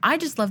 But I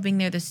just love being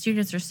there. The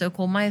students are so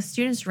cool. My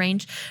students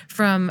range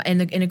from,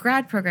 in a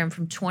grad program,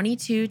 from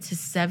 22 to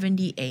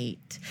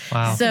 78.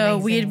 Wow. So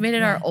we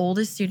admitted our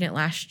oldest student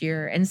last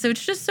year. And so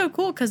it's just so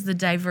cool because the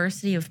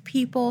diversity of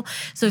people.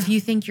 So if you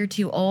think you're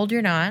too old,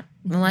 you're not.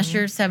 Unless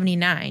you're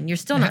 79, you're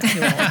still not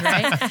too old,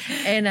 right?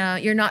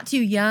 And you're not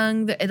too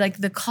young.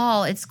 The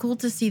call, it's cool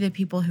to see the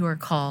people who are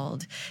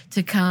called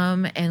to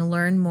come and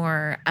learn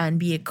more and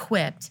be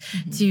equipped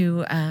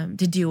to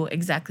do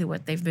exactly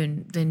what they've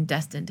been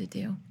destined to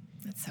do.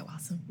 That's so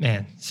awesome.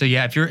 Man. So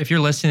yeah, if you're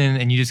listening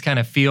and you just kind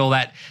of feel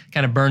that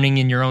kind of burning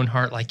in your own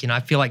heart, like,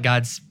 I feel like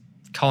God's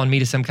calling me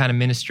to some kind of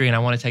ministry and I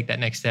want to take that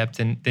next step,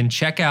 then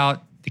check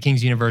out the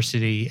King's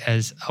University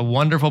as a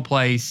wonderful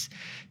place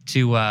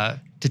to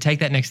take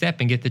that next step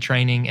and get the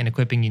training and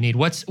equipping you need.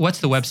 What's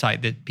the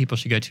website that people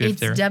should go to if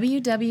they're... It's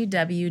www.tku.edu.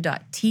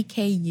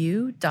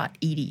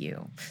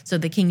 So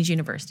the King's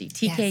University,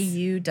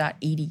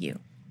 tku.edu.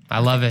 I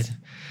love it.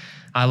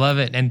 I love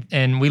it.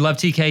 And we love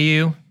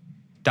TKU.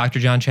 Dr.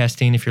 John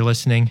Chasteen, if you're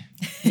listening.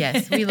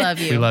 Yes, we love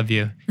you. We love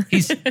you.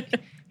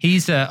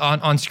 He's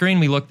on screen,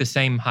 we look the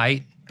same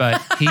height,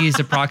 but he's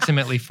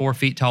approximately 4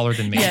 feet taller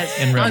than me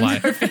in real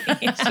life.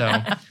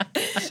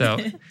 So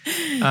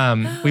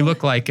we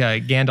look like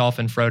Gandalf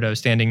and Frodo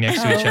standing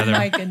next to each other. Oh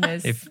my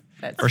goodness.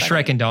 Or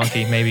Shrek and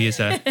Donkey maybe is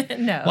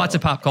lots of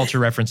pop culture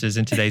references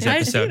in today's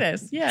episode. I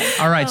see this, yeah.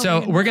 All right,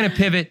 so we're going to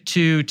pivot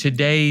to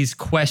today's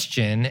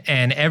question.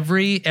 And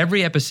every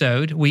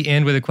episode, we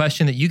end with a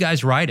question that you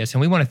guys write us.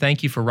 And we want to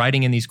thank you for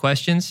writing in these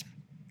questions.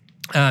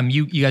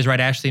 You guys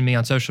write Ashley and me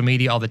on social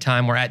media all the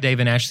time. We're at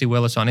Dave and Ashley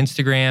Willis on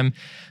Instagram,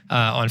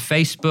 on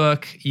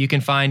Facebook. You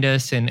can find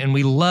us, and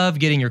we love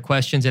getting your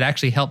questions. It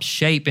actually helps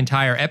shape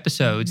entire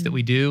episodes that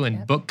we do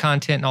and book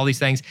content and all these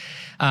things.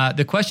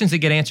 The questions that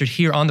get answered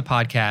here on the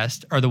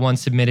podcast are the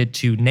ones submitted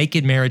to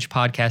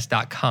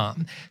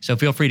nakedmarriagepodcast.com. So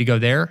feel free to go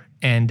there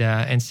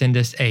and send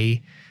us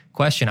a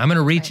question. I'm going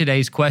to read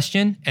today's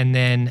question, and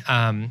then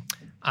I'm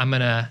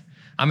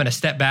going to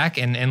step back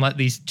and let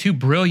these two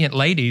brilliant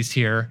ladies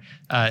here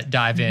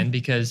dive in,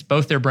 because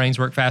both their brains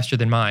work faster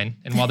than mine.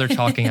 And while they're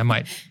talking, I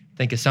might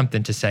think of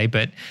something to say,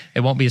 but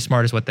it won't be as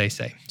smart as what they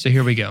say. So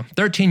here we go.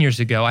 13 years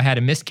ago, I had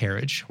a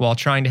miscarriage while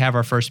trying to have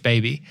our first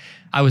baby.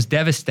 I was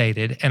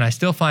devastated, and I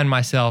still find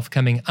myself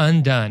coming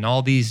undone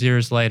all these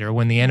years later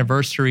when the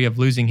anniversary of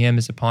losing him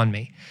is upon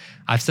me.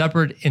 I've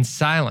suffered in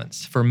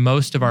silence for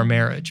most of our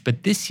marriage,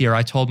 but this year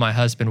I told my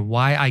husband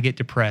why I get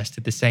depressed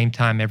at the same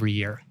time every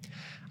year.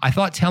 I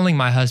thought telling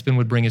my husband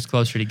would bring us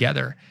closer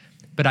together,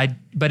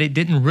 but it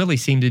didn't really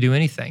seem to do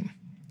anything.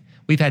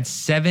 We've had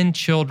 7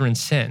 children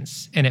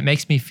since, and it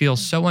makes me feel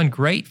so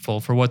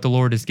ungrateful for what the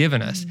Lord has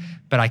given us,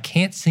 but I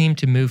can't seem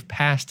to move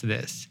past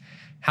this.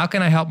 How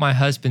can I help my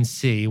husband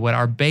see what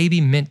our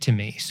baby meant to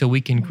me so we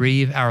can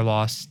grieve our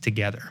loss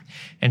together?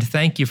 And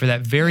thank you for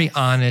that very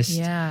honest,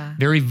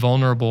 very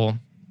vulnerable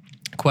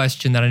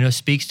question that I know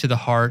speaks to the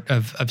heart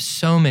of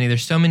so many.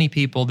 There's so many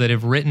people that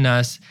have written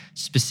us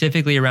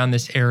specifically around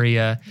this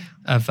area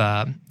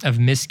of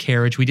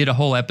miscarriage. We did a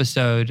whole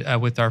episode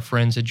with our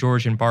friends at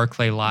George and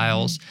Barclay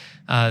Lyles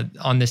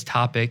on this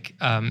topic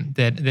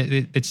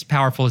that's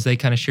powerful as they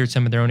kind of shared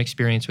some of their own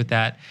experience with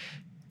that.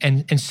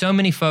 And so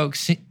many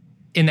folks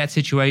in that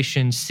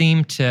situation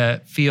seem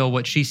to feel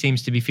what she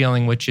seems to be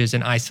feeling, which is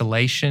an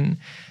isolation,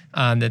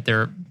 that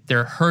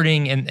they're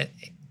hurting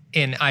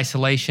in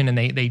isolation, and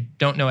they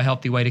don't know a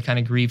healthy way to kind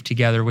of grieve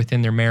together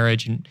within their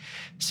marriage. And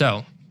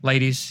so,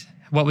 ladies,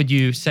 what would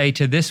you say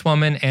to this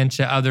woman and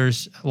to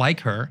others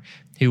like her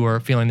who are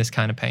feeling this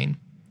kind of pain?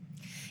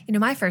 You know,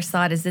 my first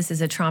thought is this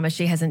is a trauma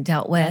she hasn't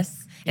dealt with.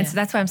 Yes. And so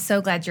that's why I'm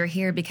so glad you're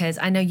here, because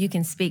I know you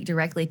can speak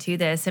directly to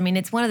this. I mean,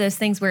 it's one of those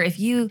things where if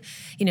you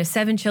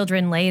 7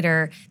 children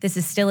later, this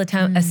is still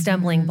a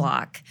stumbling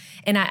block.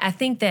 And I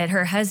think that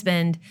her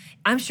husband,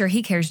 I'm sure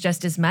he cares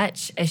just as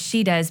much as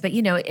she does, but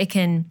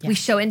we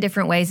show in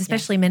different ways,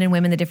 especially men and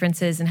women, the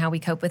differences in how we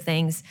cope with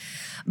things.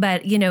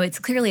 But, it's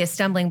clearly a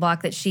stumbling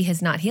block that she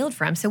has not healed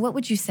from. So what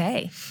would you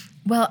say?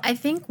 Well, I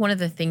think one of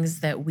the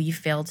things that we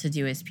fail to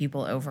do as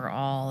people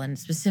overall, and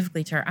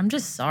specifically to her, I'm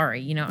just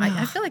sorry.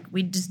 I feel like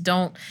we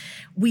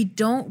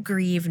don't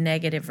grieve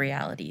negative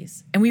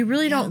realities, and we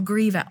really don't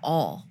grieve at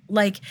all.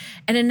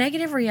 And a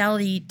negative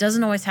reality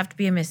doesn't always have to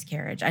be a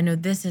miscarriage. I know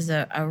this is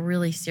a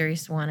really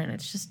serious one, and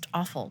it's just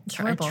awful.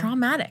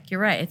 Traumatic.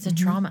 You're right. It's a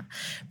trauma.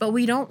 But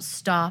we don't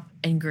stop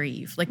and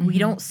grieve. We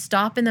don't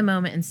stop in the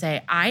moment and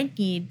say, I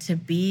need to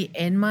be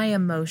in my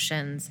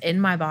emotions,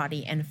 in my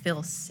body, and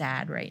feel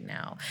sad right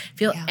now,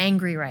 feel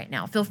angry right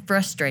now, feel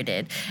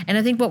frustrated. And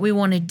I think what we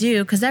want to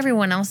do, because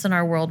everyone else in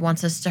our world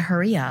wants us to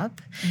hurry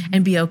up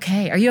and be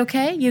okay. Are you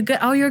okay? You good?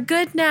 Oh, you're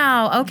good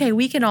now. Okay,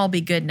 we can all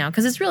be good now,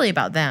 because it's really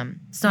about them.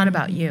 It's not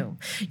about you.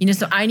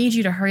 So I need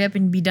you to hurry up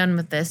and be done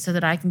with this so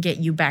that I can get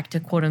you back to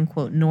quote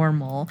unquote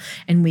normal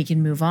and we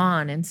can move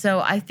on. And so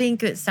I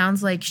think it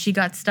sounds like she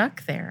got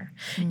stuck there.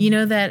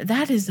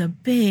 That is a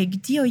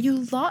big deal.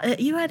 You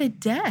had a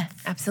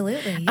death.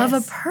 Absolutely. Of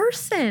a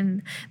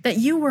person that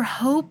you were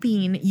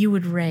hoping you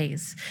would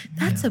raise.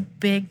 That's a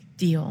big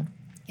deal.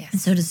 Yes.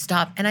 And so to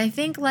stop. And I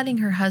think letting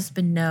her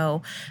husband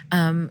know,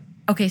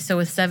 okay, so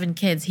with 7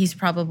 kids, he's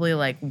probably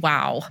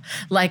wow,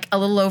 a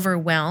little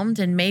overwhelmed,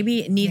 and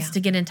maybe needs to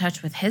get in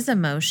touch with his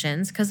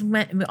emotions, because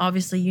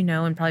obviously,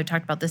 and probably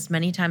talked about this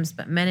many times,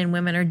 but men and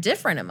women are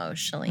different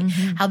emotionally,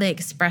 how they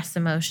express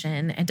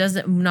emotion. It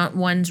doesn't, not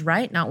one's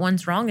right, not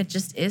one's wrong. It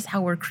just is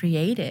how we're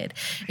created.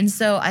 And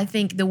so I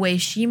think the way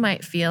she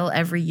might feel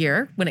every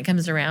year when it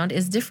comes around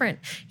is different.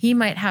 He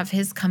might have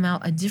his come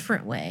out a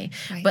different way,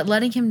 but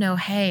letting him know,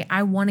 hey,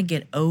 I want to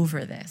get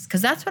over this.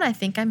 Because that's what I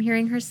think I'm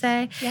hearing her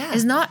say,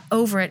 is not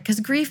over it, because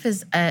grief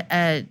is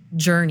a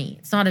journey.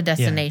 It's not a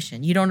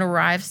destination. You don't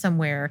arrive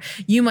somewhere.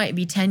 You might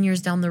be 10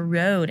 years down the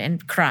road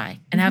and cry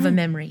and have a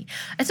memory.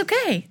 It's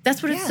okay.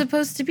 That's what it's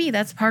supposed to be.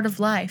 That's part of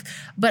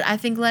life. But I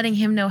think letting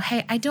him know,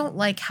 hey, I don't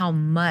like how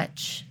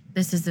much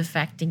this is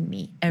affecting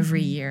me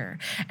every year,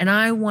 and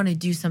I want to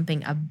do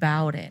something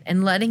about it.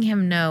 And letting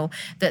him know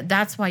that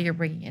that's why you're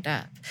bringing it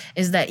up,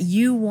 is that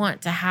you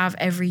want to have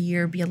every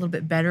year be a little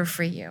bit better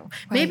for you.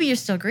 Maybe you're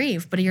still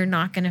grieved, but you're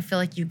not going to feel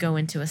like you go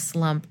into a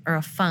slump or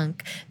a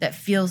funk that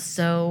feels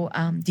so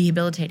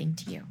debilitating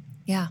to you.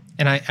 Yeah.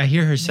 And I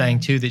hear her saying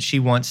too that she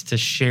wants to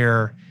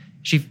share.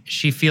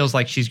 She feels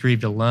like she's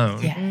grieved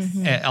alone,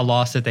 a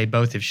loss that they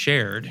both have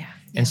shared. Yeah.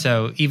 And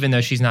so even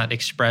though she's not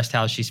expressed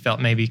how she's felt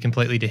maybe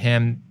completely to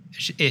him,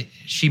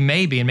 she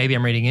may be, and maybe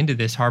I'm reading into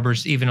this,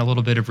 harbors even a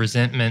little bit of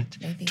resentment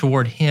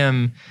toward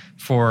him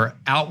for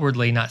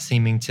outwardly not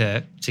seeming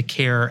to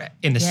care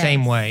in the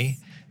same way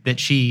that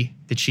she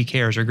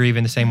cares, or grieve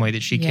in the same way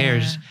that she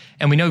cares.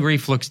 And we know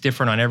grief looks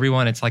different on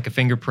everyone. It's like a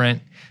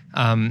fingerprint.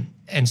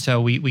 And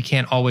so we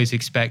can't always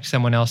expect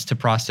someone else to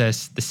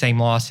process the same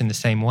loss in the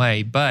same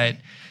way. But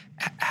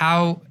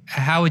how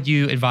would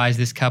you advise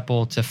this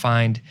couple to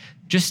find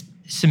just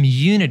some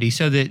unity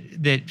so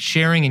that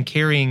sharing and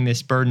carrying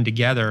this burden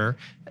together,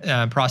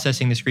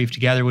 processing this grief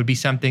together, would be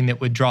something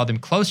that would draw them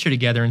closer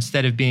together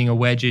instead of being a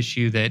wedge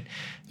issue that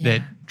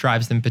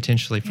drives them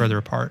potentially further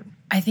apart?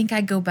 I think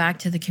I go back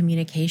to the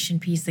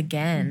communication piece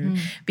again,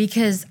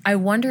 because I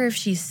wonder if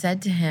she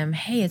said to him,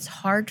 hey, it's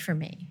hard for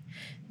me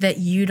that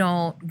you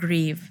don't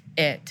grieve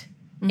it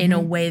in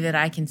a way that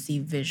I can see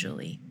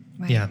visually.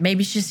 Right. Yeah.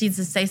 Maybe she just needs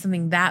to say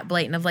something that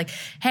blatant of like,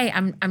 hey,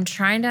 I'm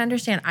trying to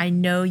understand. I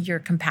know you're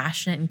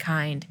compassionate and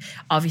kind.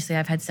 Obviously,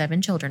 I've had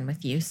 7 children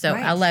with you, so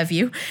I love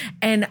you.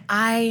 And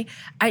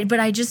but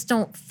I just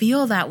don't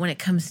feel that when it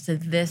comes to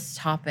this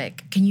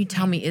topic. Can you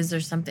tell me, is there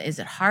something, is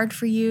it hard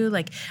for you?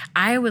 Like,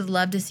 I would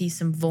love to see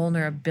some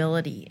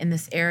vulnerability in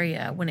this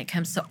area when it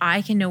comes, so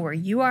I can know where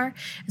you are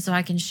and so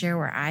I can share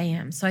where I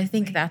am. So I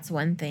think that's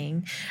one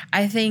thing.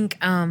 I think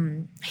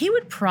he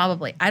would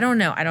probably, I don't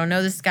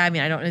know this guy. I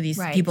mean, I don't know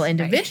these people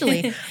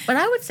individually, but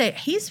I would say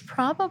he's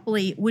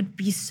probably would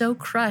be so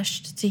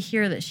crushed to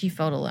hear that she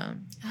felt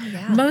alone. Oh,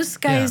 yeah.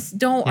 Most guys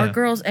don't, or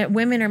girls,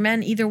 women or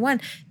men, either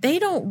one, they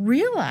don't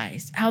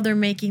realize how they're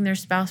making their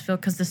spouse feel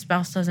because the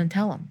spouse doesn't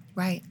tell them.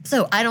 Right.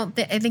 So I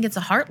think it's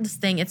a heartless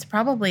thing. It's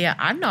probably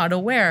I'm not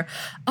aware.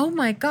 Oh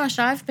my gosh,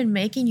 I've been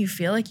making you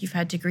feel like you've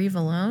had to grieve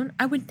alone.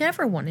 I would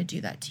never want to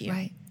do that to you.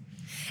 Right.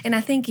 And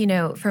I think,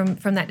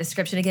 from that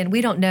description, again,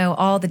 we don't know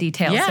all the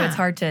details, so it's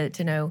hard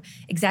to know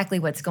exactly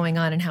what's going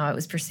on and how it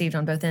was perceived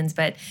on both ends.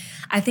 But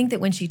I think that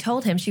when she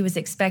told him, she was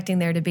expecting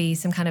there to be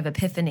some kind of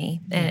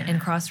epiphany and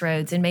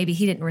crossroads, and maybe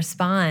he didn't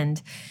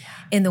respond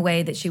in the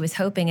way that she was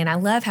hoping. And I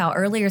love how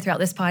earlier throughout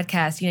this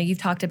podcast, you've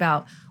talked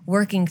about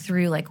working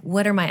through, like,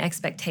 what are my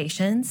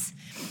expectations?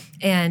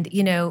 And,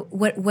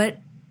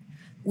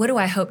 what do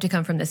I hope to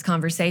come from this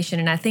conversation?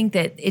 And I think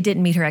that it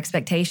didn't meet her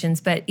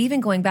expectations, but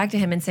even going back to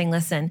him and saying,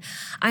 listen,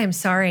 I am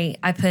sorry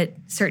I put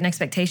certain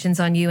expectations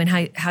on you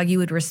and how you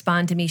would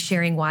respond to me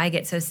sharing why I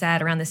get so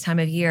sad around this time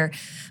of year.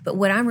 But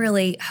what I'm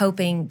really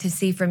hoping to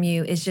see from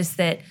you is just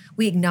that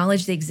we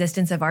acknowledge the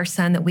existence of our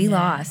son that we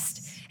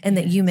lost and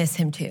that you miss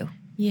him too.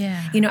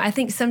 Yeah. I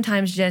think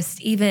sometimes just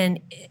even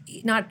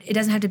it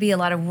doesn't have to be a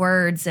lot of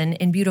words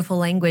and beautiful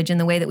language in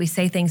the way that we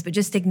say things, but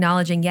just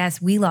acknowledging, yes,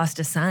 we lost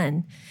a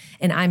son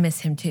and I miss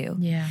him too.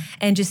 Yeah.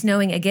 And just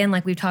knowing, again,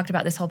 like we've talked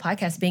about this whole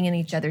podcast, being in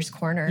each other's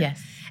corner. Yes.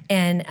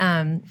 And,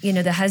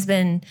 the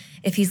husband,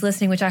 if he's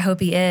listening, which I hope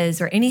he is,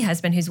 or any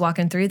husband who's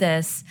walking through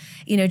this,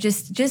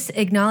 just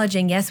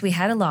acknowledging, yes, we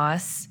had a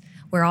loss.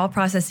 We're all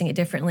processing it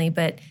differently,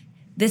 but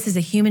this is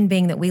a human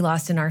being that we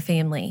lost in our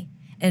family.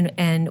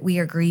 And we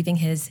are grieving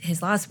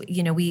his loss.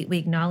 We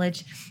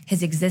acknowledge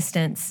his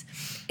existence,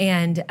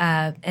 and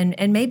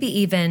maybe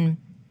even,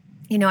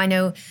 I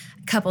know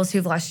couples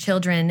who've lost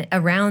children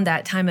around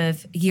that time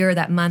of year,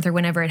 that month, or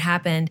whenever it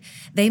happened.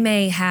 They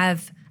may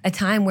have a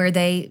time where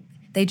they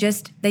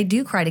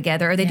do cry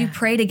together, or they do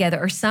pray together,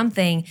 or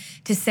something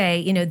to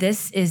say,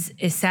 this is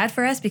sad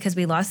for us because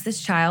we lost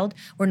this child.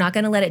 We're not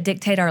going to let it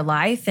dictate our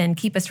life and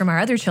keep us from our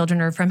other children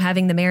or from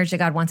having the marriage that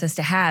God wants us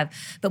to have.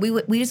 But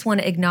we just want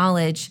to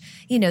acknowledge,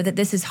 that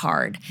this is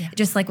hard. Yeah.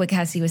 Just like what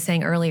Cassie was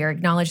saying earlier,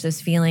 acknowledge those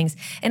feelings.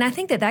 And I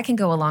think that can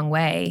go a long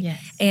way.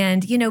 Yes.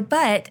 And,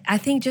 but I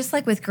think just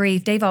like with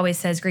grief, Dave always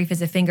says grief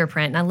is a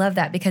fingerprint. And I love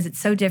that because it's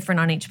so different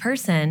on each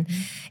person.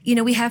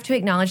 Mm-hmm. We have to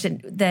acknowledge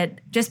that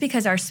just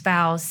because our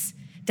spouse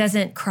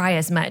doesn't cry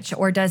as much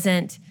or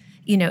isn't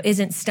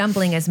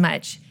stumbling as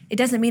much, it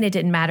doesn't mean it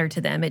didn't matter to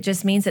them. It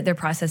just means that they're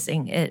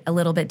processing it a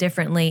little bit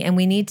differently. And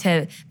we need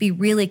to be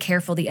really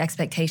careful the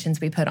expectations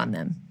we put on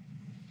them.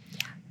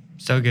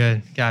 So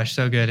good. Gosh,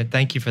 so good. And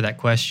thank you for that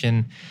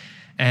question.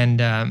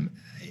 And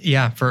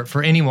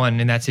for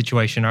anyone in that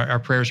situation, our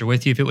prayers are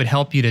with you. If it would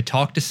help you to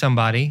talk to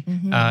somebody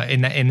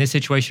in this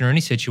situation or any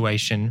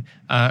situation,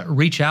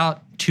 reach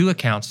out to a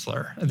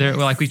counselor.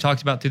 Like we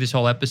talked about through this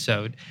whole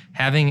episode,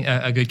 having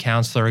a good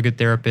counselor, a good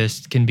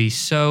therapist can be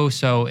so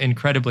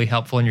incredibly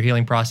helpful in your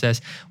healing process.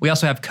 We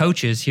also have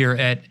coaches here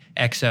at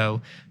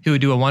XO who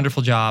would do a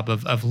wonderful job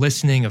of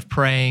listening, of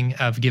praying,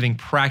 of giving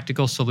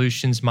practical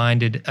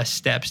solutions-minded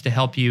steps to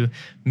help you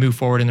move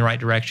forward in the right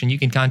direction. You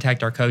can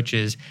contact our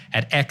coaches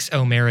at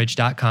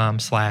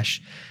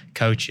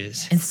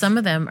xomarriage.com/coaches. And some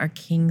of them are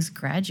King's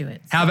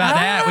graduates. How about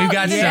that? We've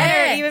got some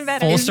even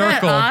better. full Isn't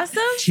that circle.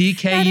 awesome?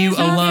 TKU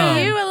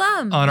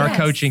alum on our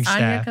coaching on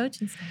staff. your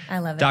coaching staff. I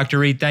love it. Dr.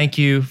 Reed, thank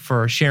you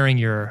for sharing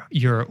your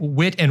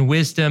wit and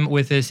wisdom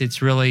with us.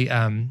 It's really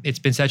it's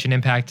been such an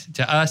impact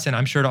to us, and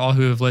I'm sure to all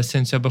who have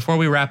listened. So before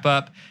we wrap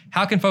up,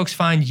 how can folks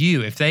find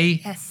you if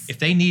they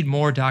need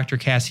more Dr.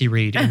 Cassie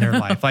Reed in their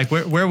life? Like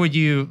where would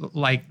you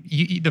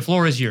the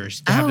floor is yours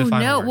to have the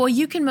final word. Well,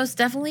 you can most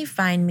definitely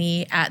find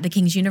me at the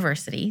King's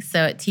University. So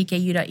at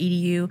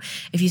tku.edu,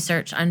 if you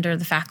search under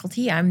the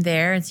faculty, I'm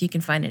there. And so you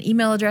can find an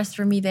email address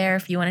for me there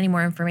if you want any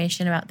more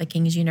information about the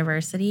King's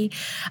University.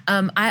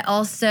 I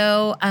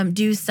also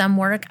do some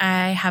work.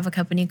 I have a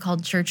company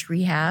called Church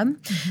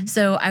Rehab. Mm-hmm.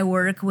 So I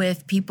work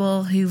with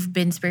people who've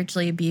been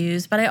spiritually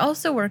abused, but I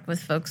also work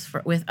with folks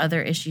with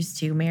other issues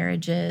too,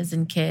 marriages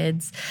and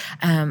kids.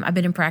 I've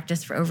been in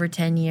practice for over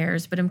 10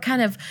 years, but I'm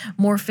kind of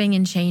morphing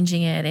and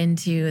changing it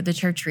into the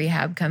Church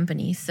Rehab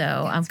company. So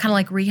I'm kind of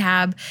like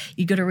rehab.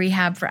 You go to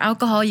rehab for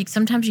alcohol.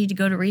 Sometimes you need to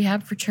go to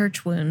rehab for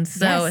church wounds.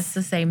 So it's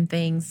the same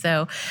thing.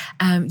 So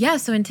so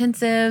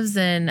intensives,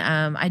 and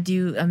I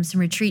do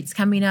some retreats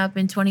coming up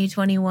in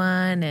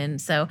 2021.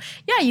 And so,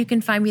 you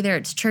can find me there.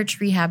 It's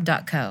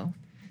churchrehab.co.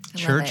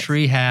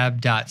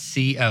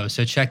 churchrehab.co.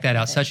 So check that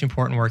out. Such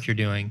important work you're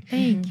doing.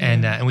 Thank you.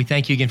 And we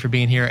thank you again for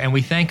being here. And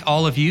we thank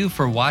all of you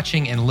for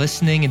watching and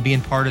listening and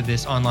being part of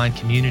this online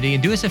community.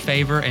 And do us a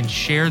favor and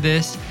share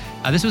this.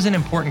 This was an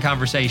important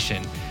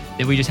conversation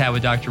that we just had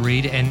with Dr.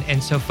 Reed.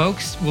 And so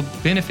folks will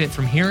benefit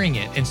from hearing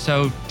it. And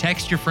so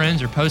text your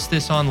friends or post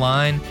this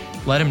online.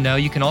 Let them know.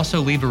 You can also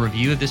leave a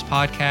review of this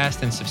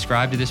podcast and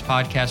subscribe to this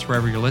podcast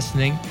wherever you're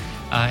listening.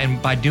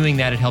 And by doing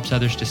that, it helps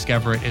others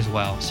discover it as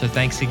well. So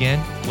thanks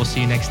again. We'll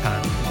see you next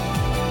time.